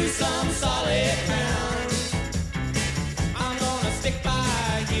onto some solid ground. I'm gonna stick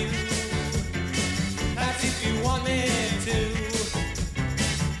by you, that's if you want me to.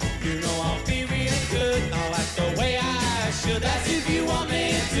 You know I'll be real good, I'll act the way I should, that's if you want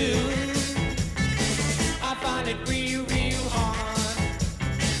me to. I find it real, real hard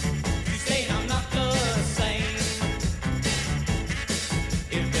to say I'm not the same.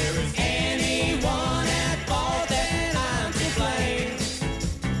 If there is anyone at fault, then I'm to blame.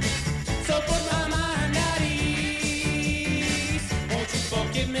 So put my mind at ease, won't you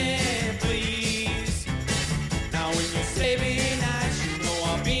forgive me, please? Now when you say be nice, you know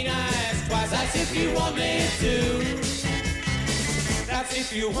I'll be nice twice, that's if you want me to. That's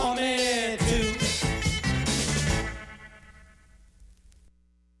if you want me to.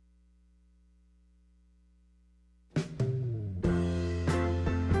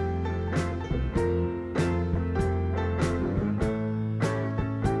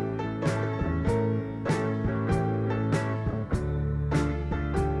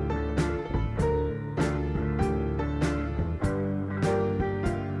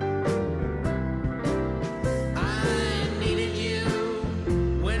 I needed you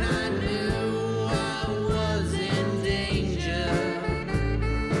when I knew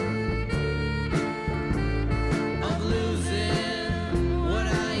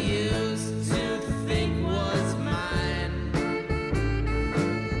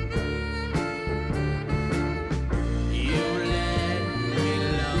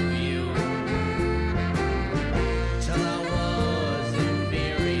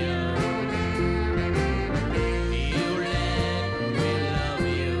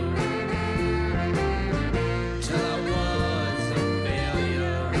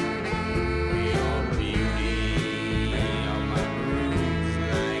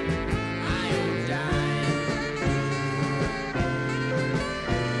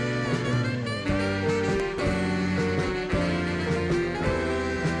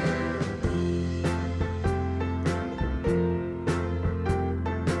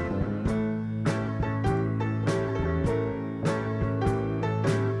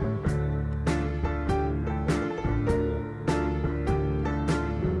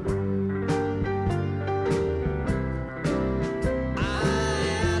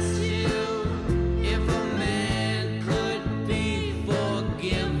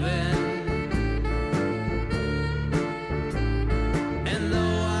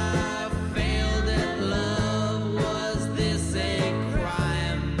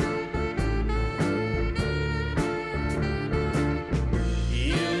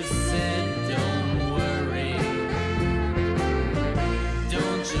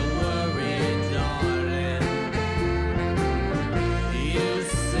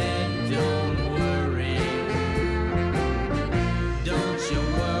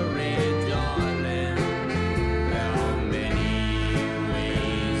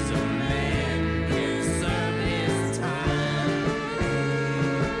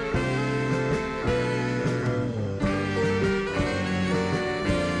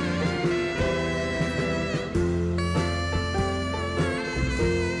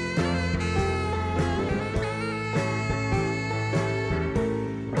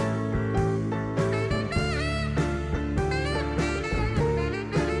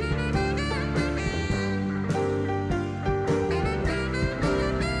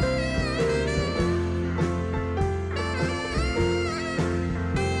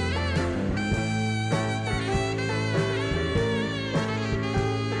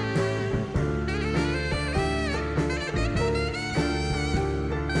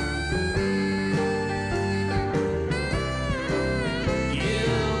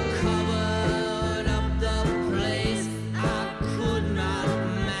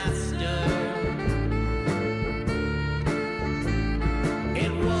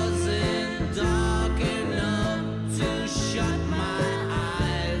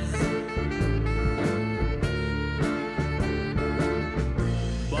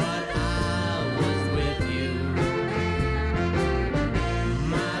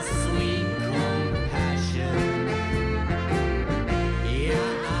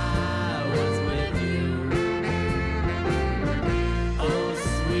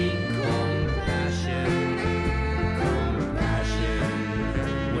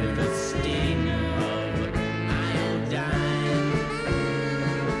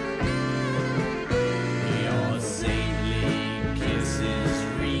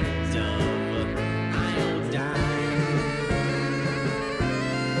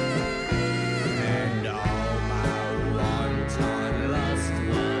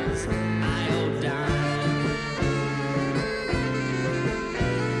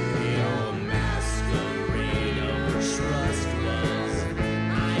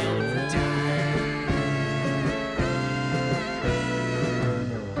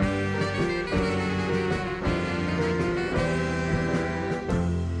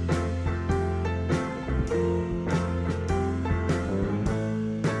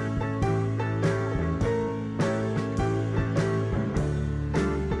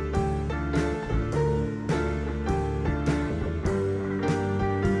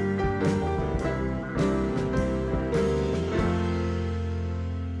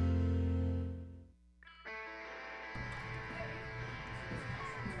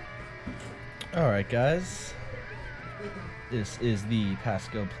Alright, guys. This is the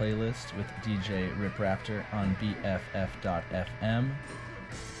Pasco playlist with DJ Rip Raptor on BFF.FM,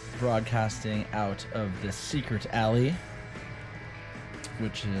 broadcasting out of the Secret Alley,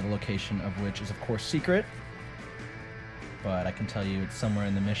 which is a location of which is, of course, secret, but I can tell you it's somewhere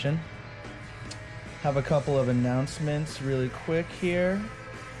in the Mission. Have a couple of announcements really quick here.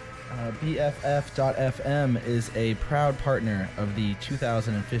 BFF.FM is a proud partner of the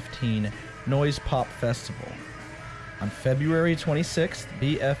 2015 Noise Pop Festival. On February 26th,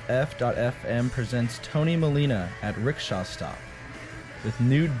 BFF.FM presents Tony Molina at Rickshaw Stop with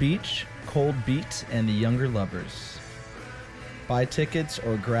Nude Beach, Cold Beat, and The Younger Lovers. Buy tickets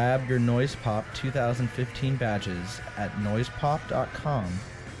or grab your Noise Pop 2015 badges at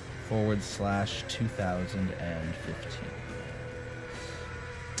noisepop.com/2015.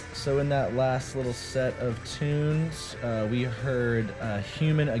 So in that last little set of tunes, we heard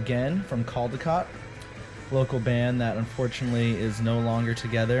Human Again from Caldecott, local band that unfortunately is no longer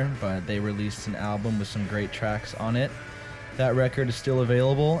together, but they released an album with some great tracks on it. That record is still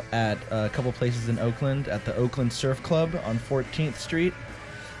available at a couple places in Oakland, at the Oakland Surf Club on 14th Street,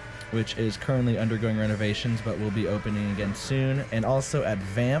 which is currently undergoing renovations but will be opening again soon, and also at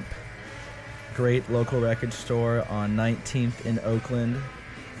Vamp, great local record store on 19th in Oakland.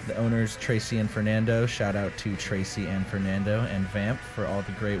 The owners, Tracy and Fernando. Shout out to Tracy and Fernando and Vamp for all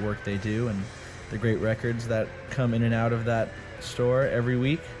the great work they do and the great records that come in and out of that store every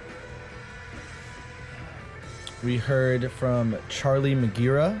week. We heard from Charlie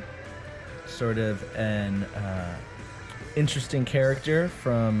Magira, sort of an interesting character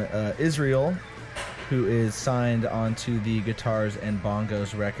from Israel, who is signed onto the Guitars and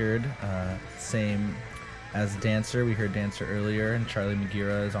Bongos record, same as Dancer. We heard Dancer earlier, and Charlie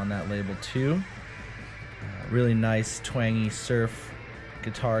Magira is on that label too. Really nice, twangy surf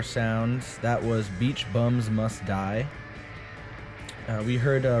guitar sounds. That was Beach Bums Must Die. We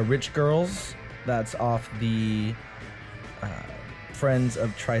heard Rich Girls. That's off the Friends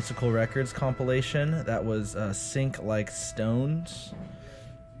of Tricycle Records compilation. That was Sink Like Stones.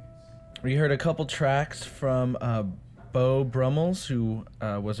 We heard a couple tracks from Beau Brummels, who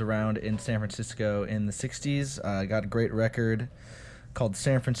was around in San Francisco in the 60s. Got a great record called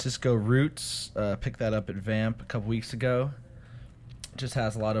San Francisco Roots. Picked that up at Vamp a couple weeks ago. Just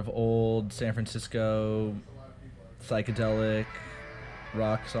has a lot of old San Francisco psychedelic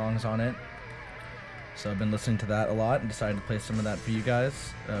rock songs on it. So I've been listening to that a lot and decided to play some of that for you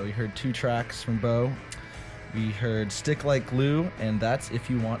guys. We heard two tracks from Beau. We heard Stick Like Glue and That's If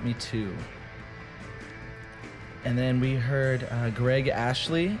You Want Me To. And then we heard Greg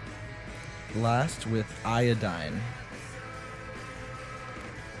Ashley last with Iodine.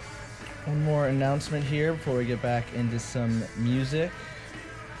 One more announcement here before we get back into some music.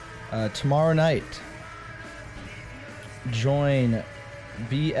 Tomorrow night, join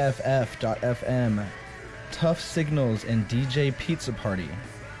BFF.FM, Tough Signals, and DJ Pizza Party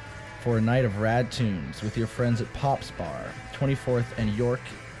for a night of rad tunes with your friends at Pop's Bar, 24th and York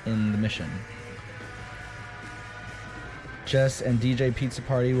in the Mission. Jess and DJ Pizza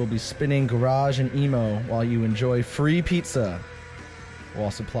Party will be spinning garage and emo while you enjoy free pizza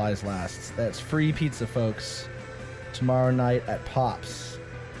while supplies last. That's free pizza, folks. Tomorrow night at Pop's.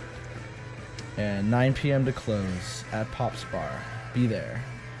 And 9 p.m. to close at Pop's Bar. Be there.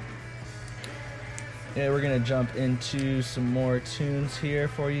 Yeah, we're going to jump into some more tunes here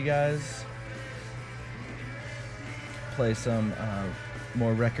for you guys. Play some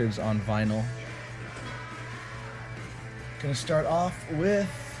more records on vinyl. Gonna start off with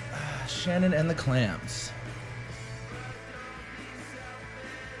Shannon and the Clams.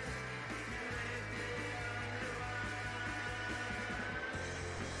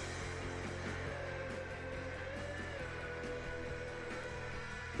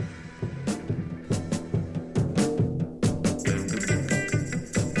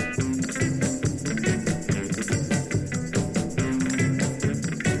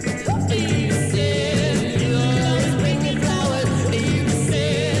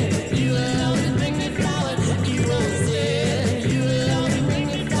 You always bring me flowers.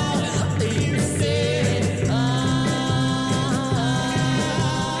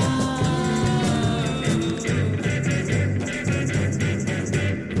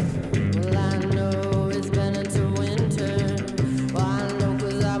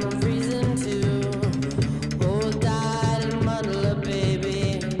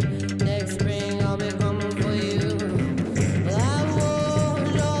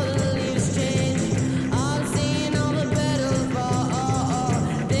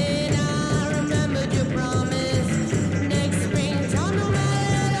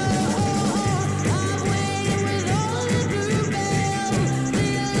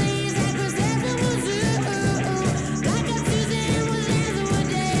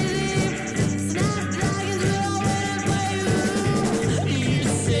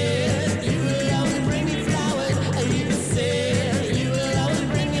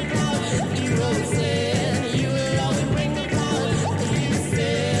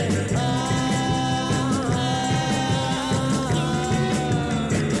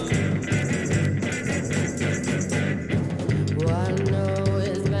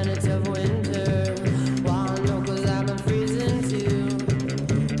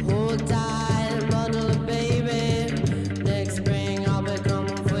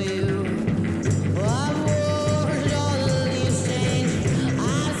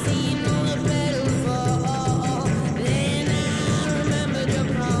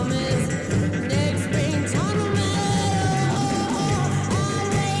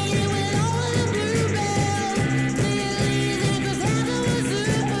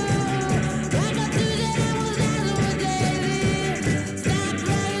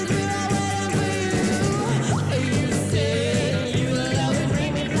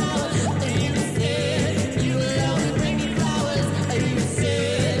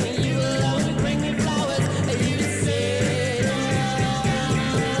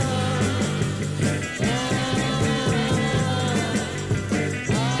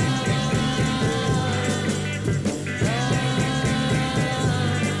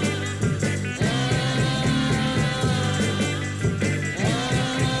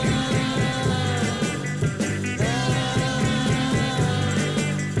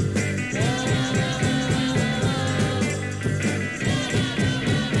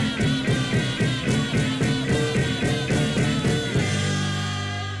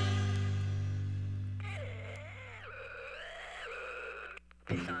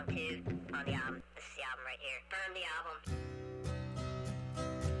 on the album.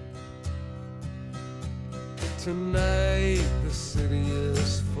 Tonight the city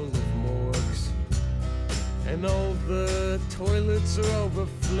is full of morgues, and all the toilets are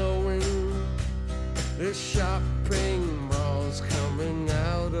overflowing. There's shopping malls coming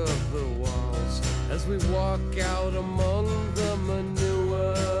out of the walls as we walk out among the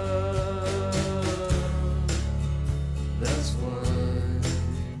manure. That's why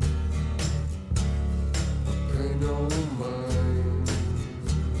I pay no mind.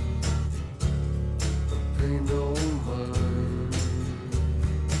 I pay no mind.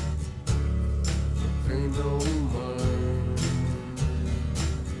 I pay no mind.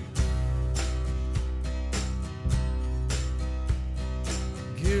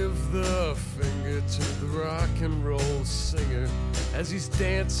 Give the finger to the rock and roll singer as he's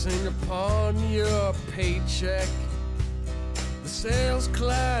dancing upon your paycheck. The sails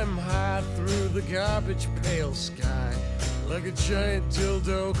climb high through the garbage pail sky like a giant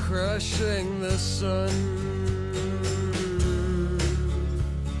dildo crushing the sun.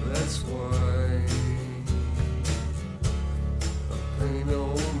 That's why I pay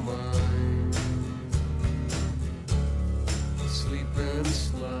no mind. Sleep and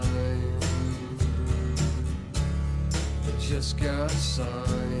slide. I just got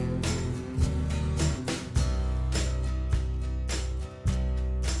signed.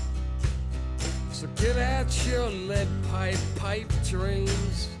 So get out your lead pipe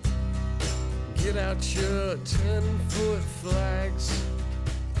dreams. Get out your 10-foot flags.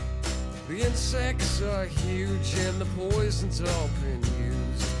 The insects are huge and the poison's all been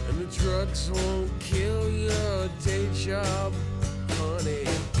used, and the drugs won't kill your day job, honey.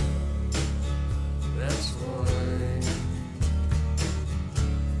 That's why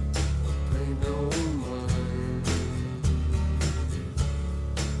I pay no mind.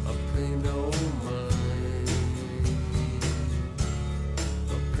 I pay no mind.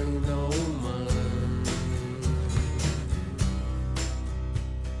 I pay no mind.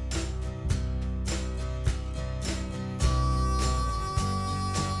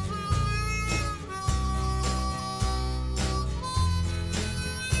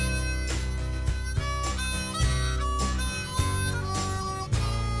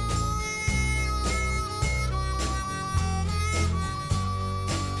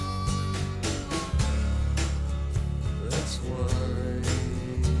 That's why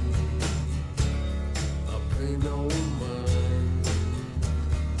I pay no mind.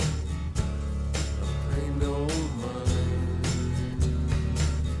 I pay no mind.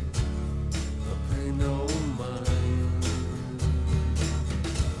 I pay no mind.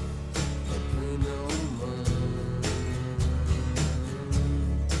 I pay no mind. I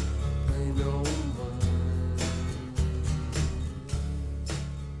pay no mind.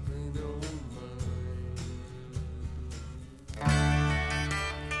 Pay no mind.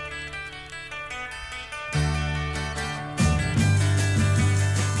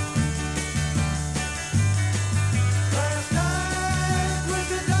 Last night was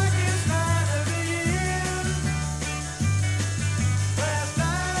the darkest night of the year. Last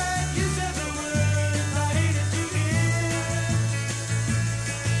night you said the words I hated to hear.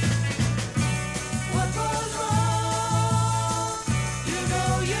 What was wrong? You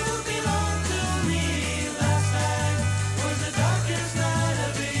know you belong to me. Last night was the darkest night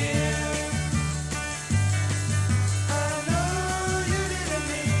of the year. I know you didn't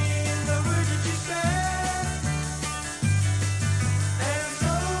mean the words that you said. And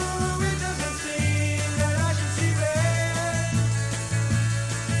so it doesn't seem that I should see red.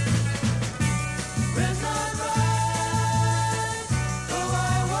 Red's not right. Though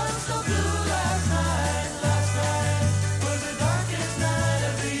I was so blue last night. Last night was the darkest night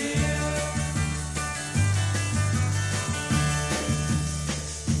of the year.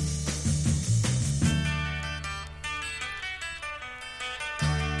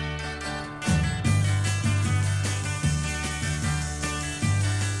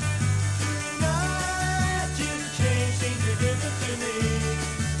 Tonight you changed things, you're different to me.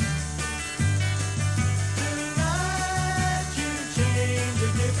 Tonight you changed,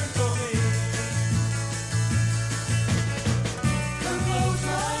 you're different for me. Come close,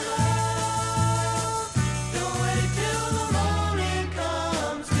 my love. Don't wait till the morning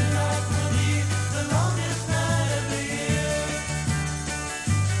comes. Tonight will be the longest night of the year.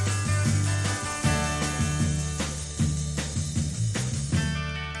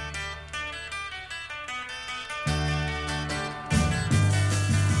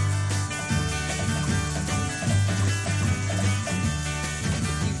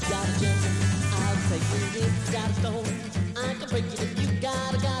 You got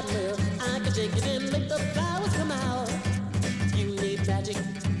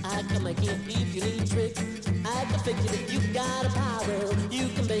You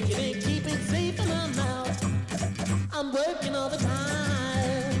can bake it and keep it safe in my mouth. I'm working all the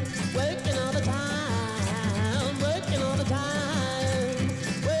time, working all the time, working all the time,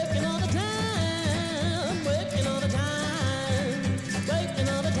 working all the time, working all the time, working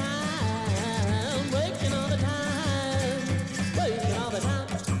all the time, working all the time, working all the time.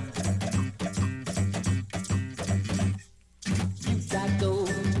 You got gold,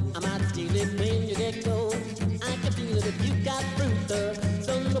 I might steal it when you get cold. I can feel it if you got fruit, the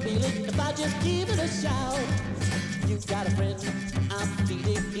sun will be lit if I just give it a shout. You got a friend, I'm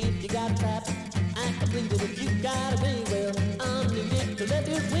feeding if you got trapped. I can bleed it if you got a ring, well, I'm needed to let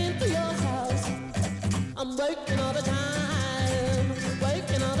it win for your house. I'm working all the time,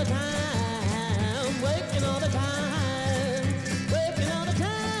 working all the time, working all the time, working all the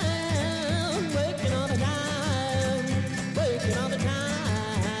time, working all the time, working all the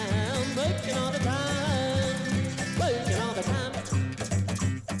time, working all the time, working all the time.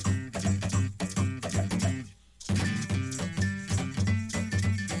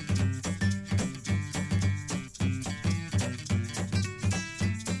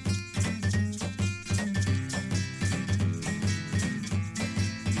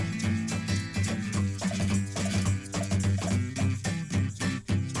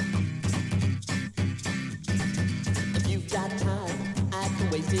 If you got time, I can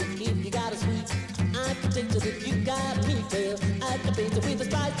waste it. If you got a sweet, I can taste it. If you got a meat, well, I can taste it with a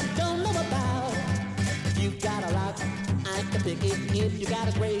spice you don't know about. If you got a rock, I can pick it. If you got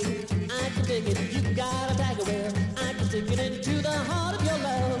a grave, I can dig it. If you got a dagger, well, I can stick it into the heart of your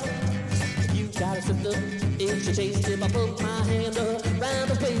love. If you got a sister, it's your taste. If I put my hand around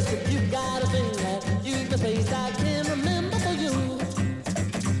the place, if you got a thing that you can face, I can remember for you.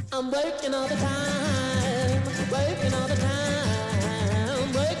 I'm working all the time, working all the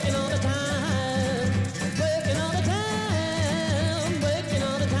time, working all the time, working all the time, working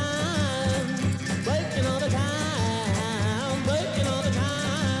all the time, working all the time, working all the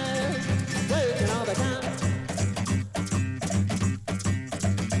time, working all the time.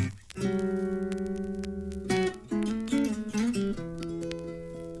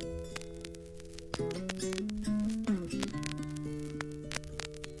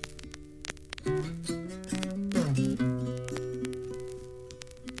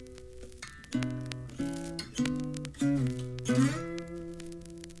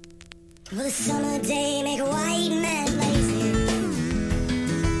 Will a summer day make a white man lazy?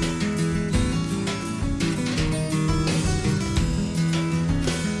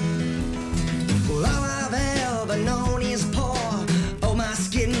 Well, all I've ever known is poor. Owe my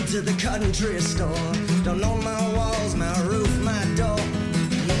skin to the country store. Don't know my walls, my roof, my door.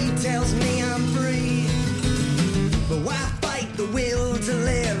 He tells me I'm free, but why fight the will to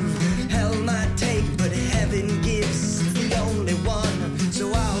live? Hell might take, but heaven gives. It's the only one,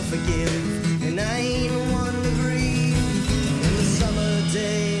 so I'll forgive. And I ain't one to grieve. In the summer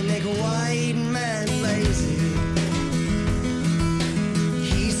day, make a white man lazy.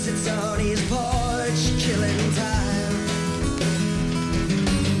 He sits on his porch, killing time.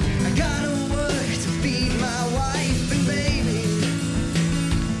 I gotta work to feed my wife and baby.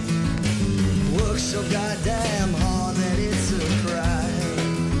 Work so goddamn hard that it's a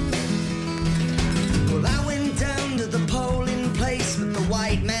crime. Well, I went down to the polling place, but the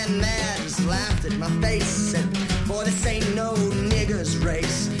white man just laughed at my face. Said, boy, this ain't no nigger's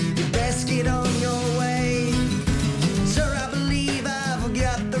race. You best get on your way. Sir, I believe I've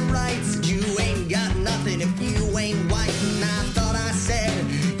got the rights. You ain't got nothing if you ain't white. And I thought I said,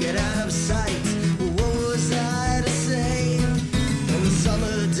 get out of sight. Well, what was I to say? On the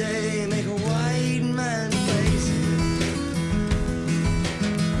summer day, make a white man lazy.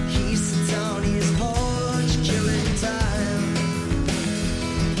 He sits on his porch, killing time.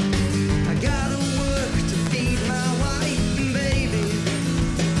 I gotta work to feed my wife and baby.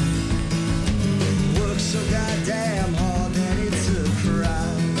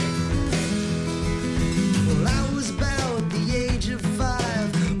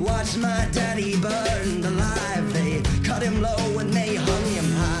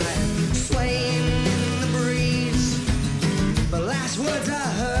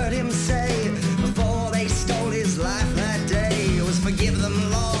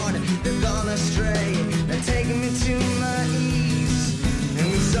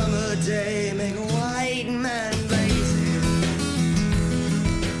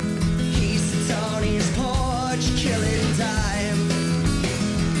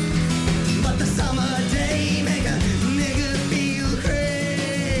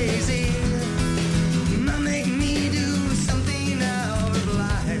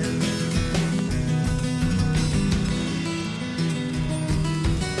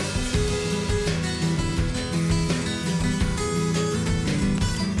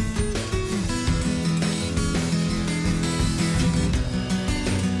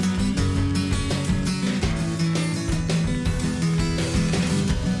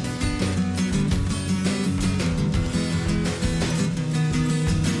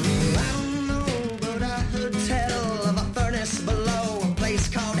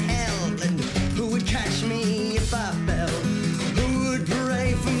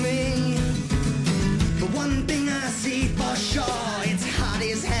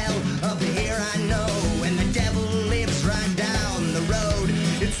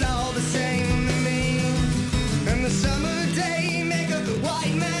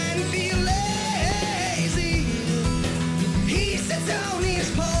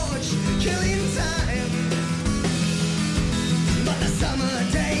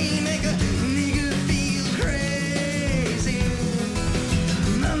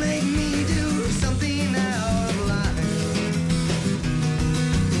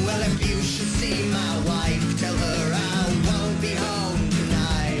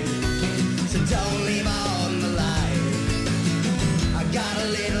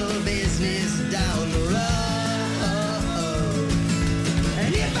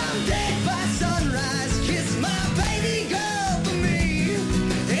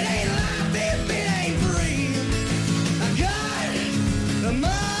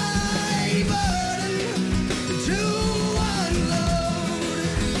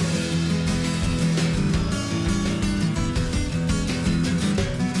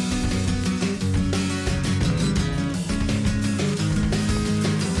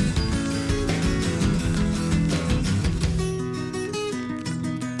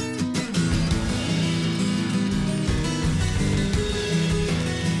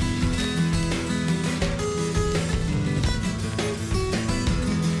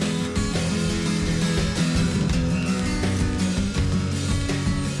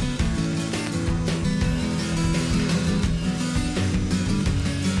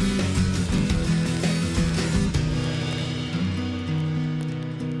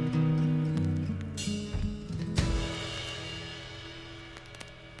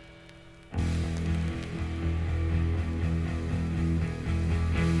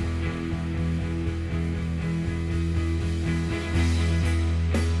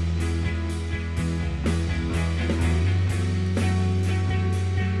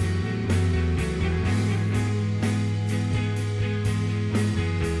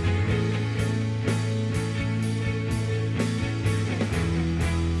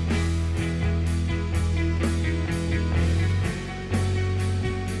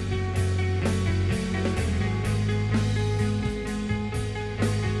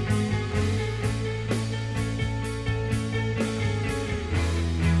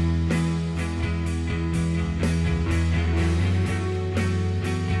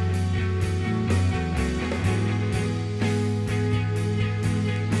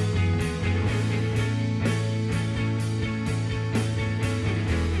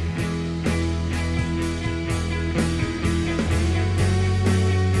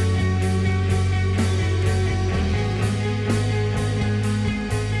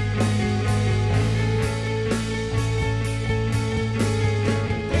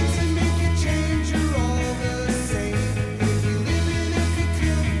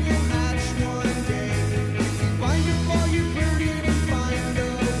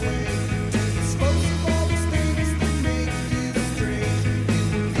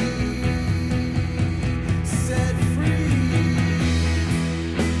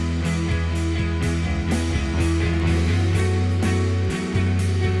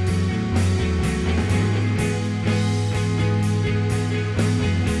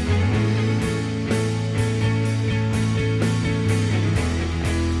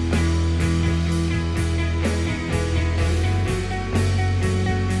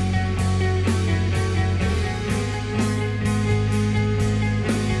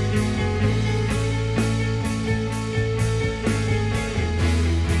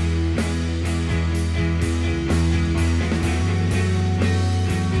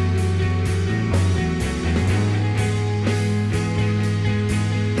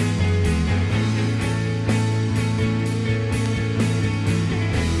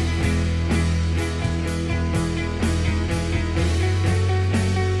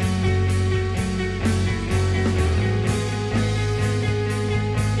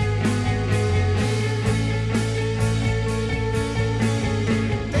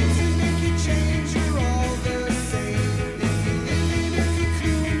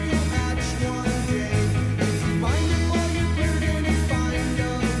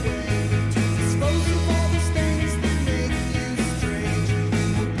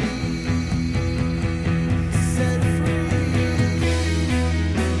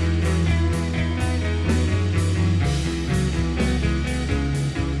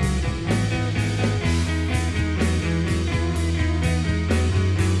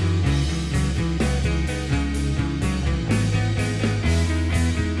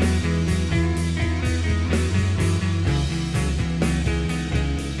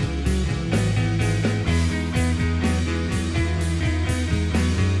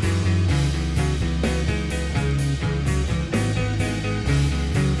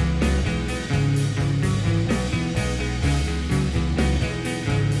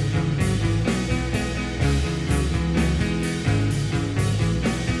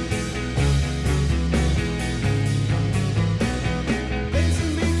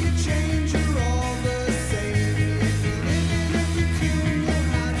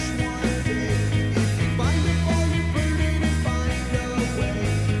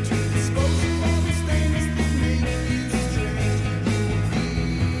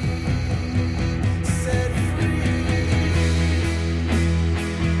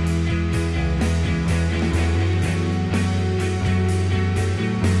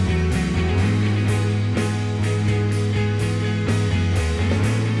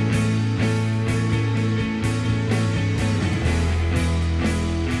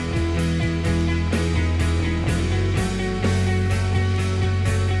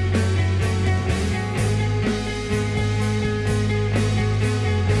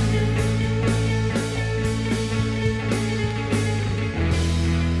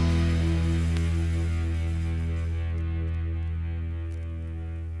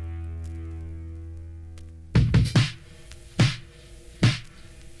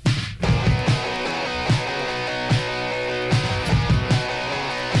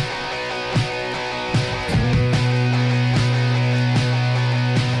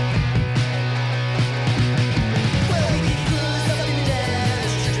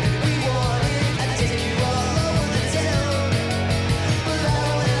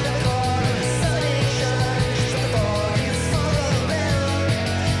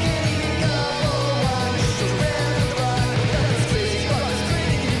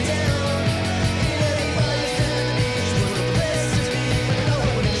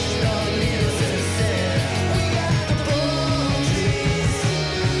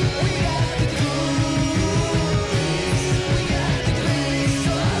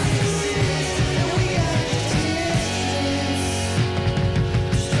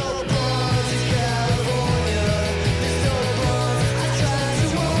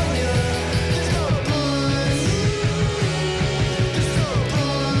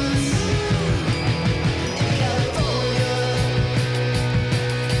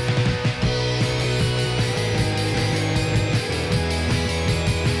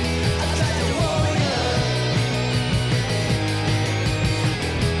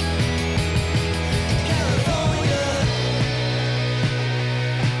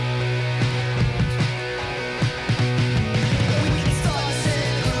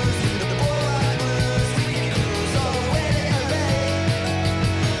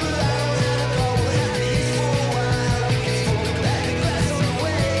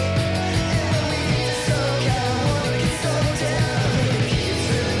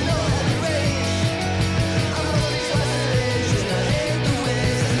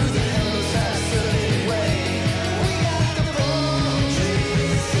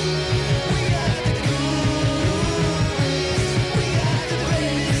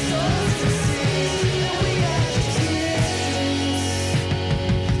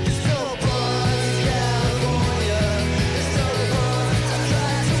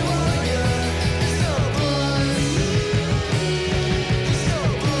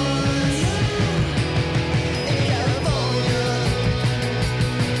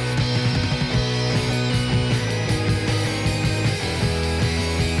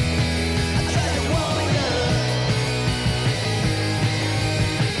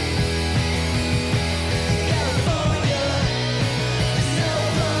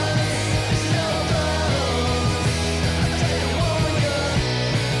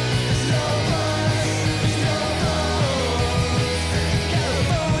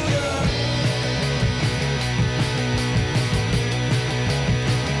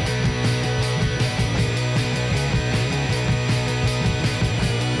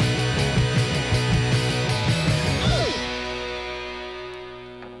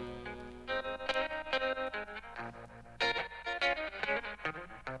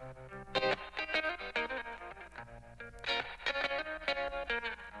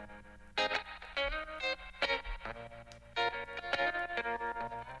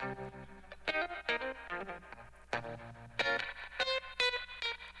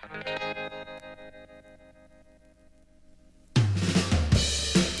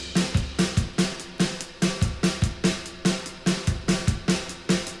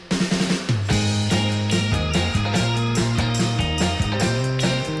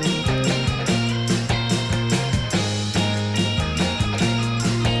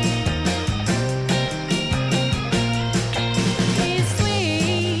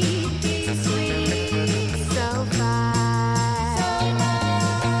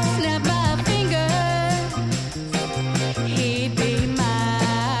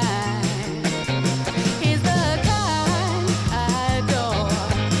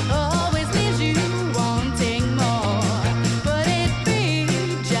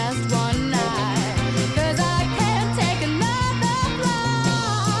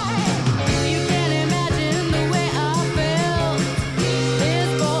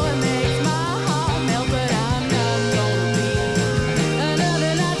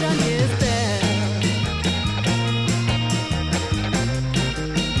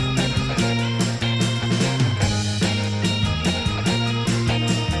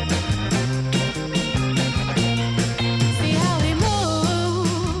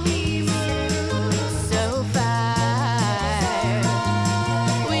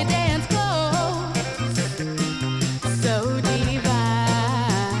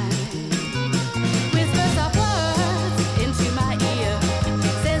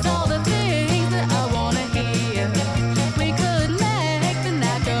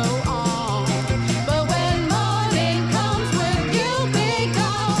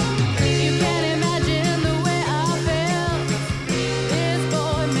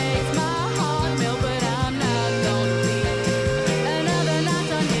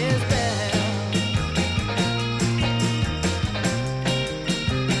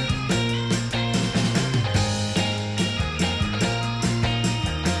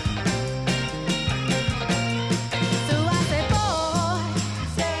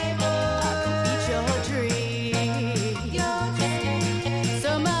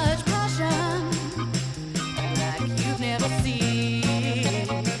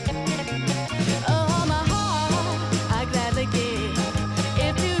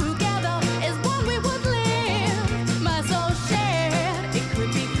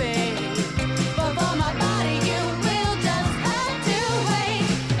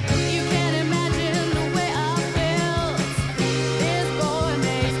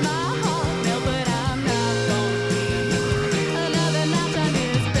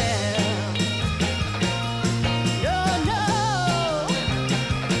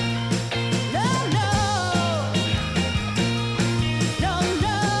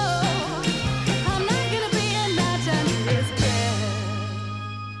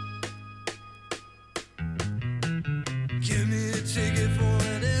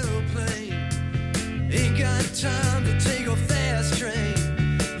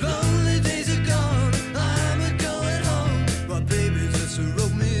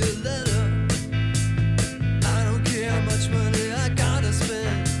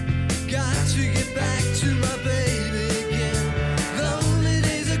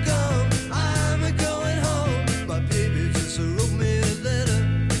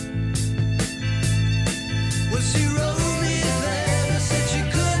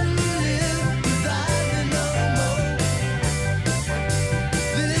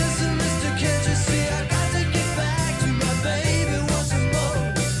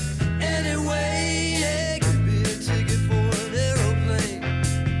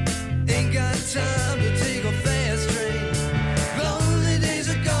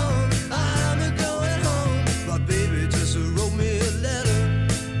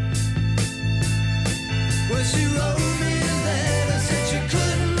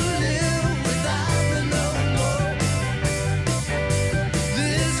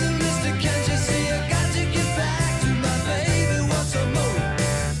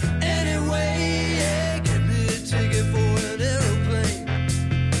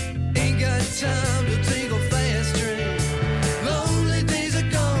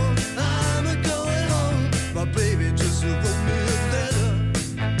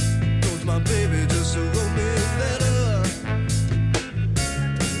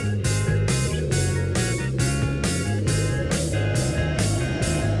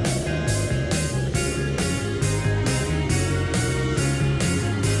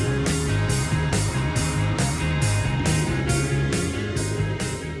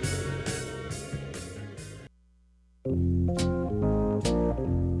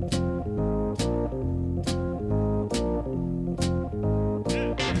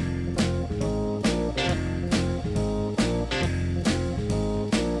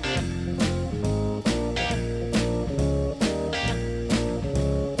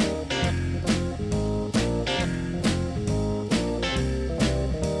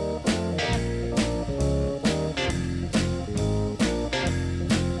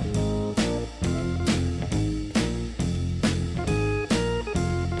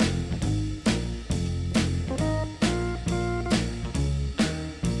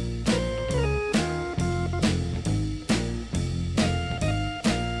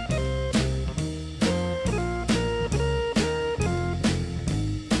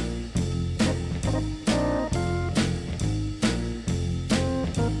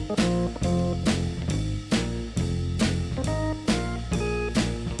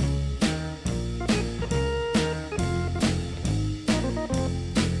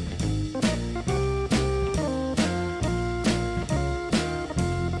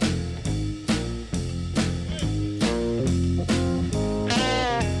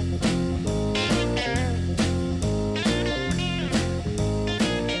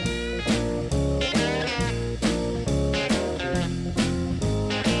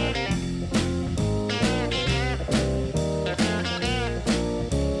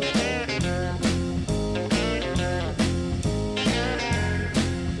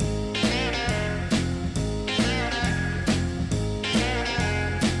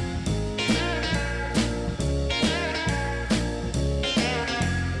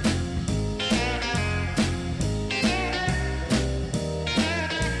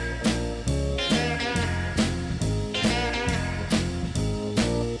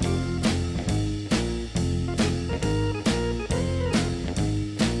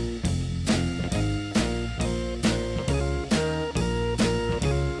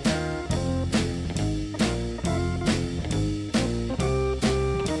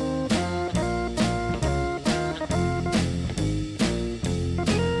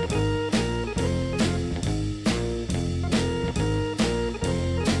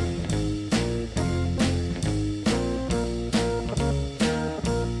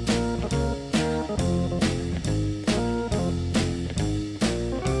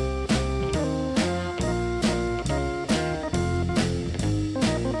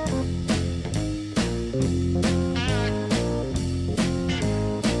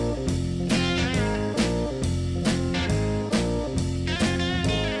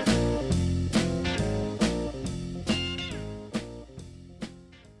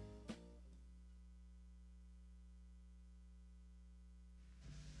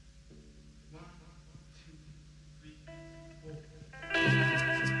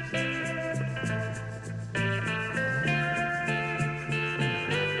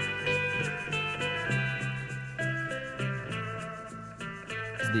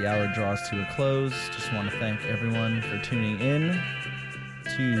 the hour draws to a close, just want to thank everyone for tuning in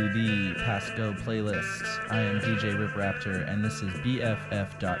to the Pasco playlist. I am DJ Rip Raptor, and this is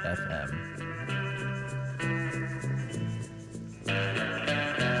BFF.FM.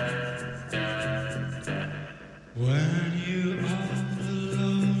 When you are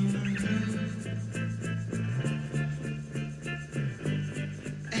alone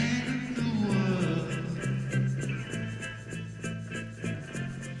and the world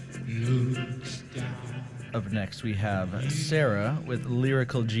looks down. Up next, we have Sarah with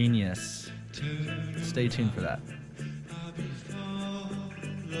Lyrical Genius. Stay tuned for that.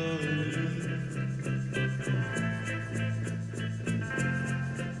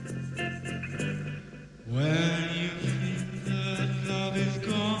 When you think that love is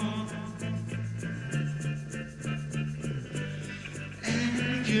gone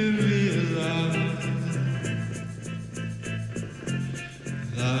and you realize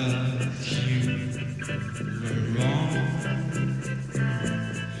that you were wrong,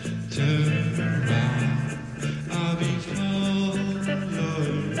 turn around, I'll be following.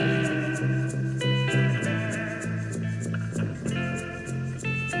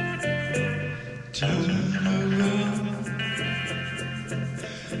 Turn around,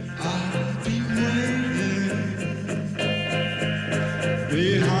 I'll be waiting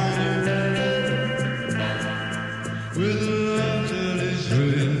behind you with a love that is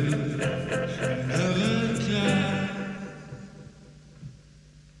real, never die.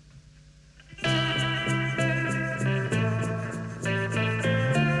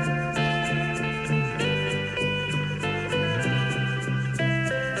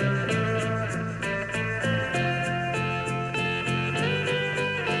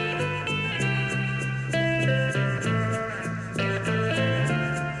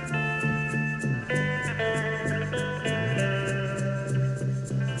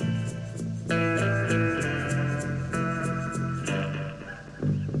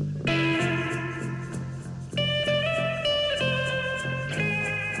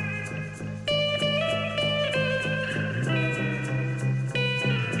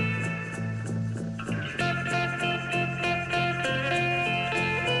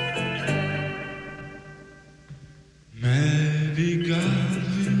 Maybe God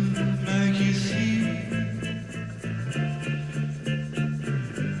will make you see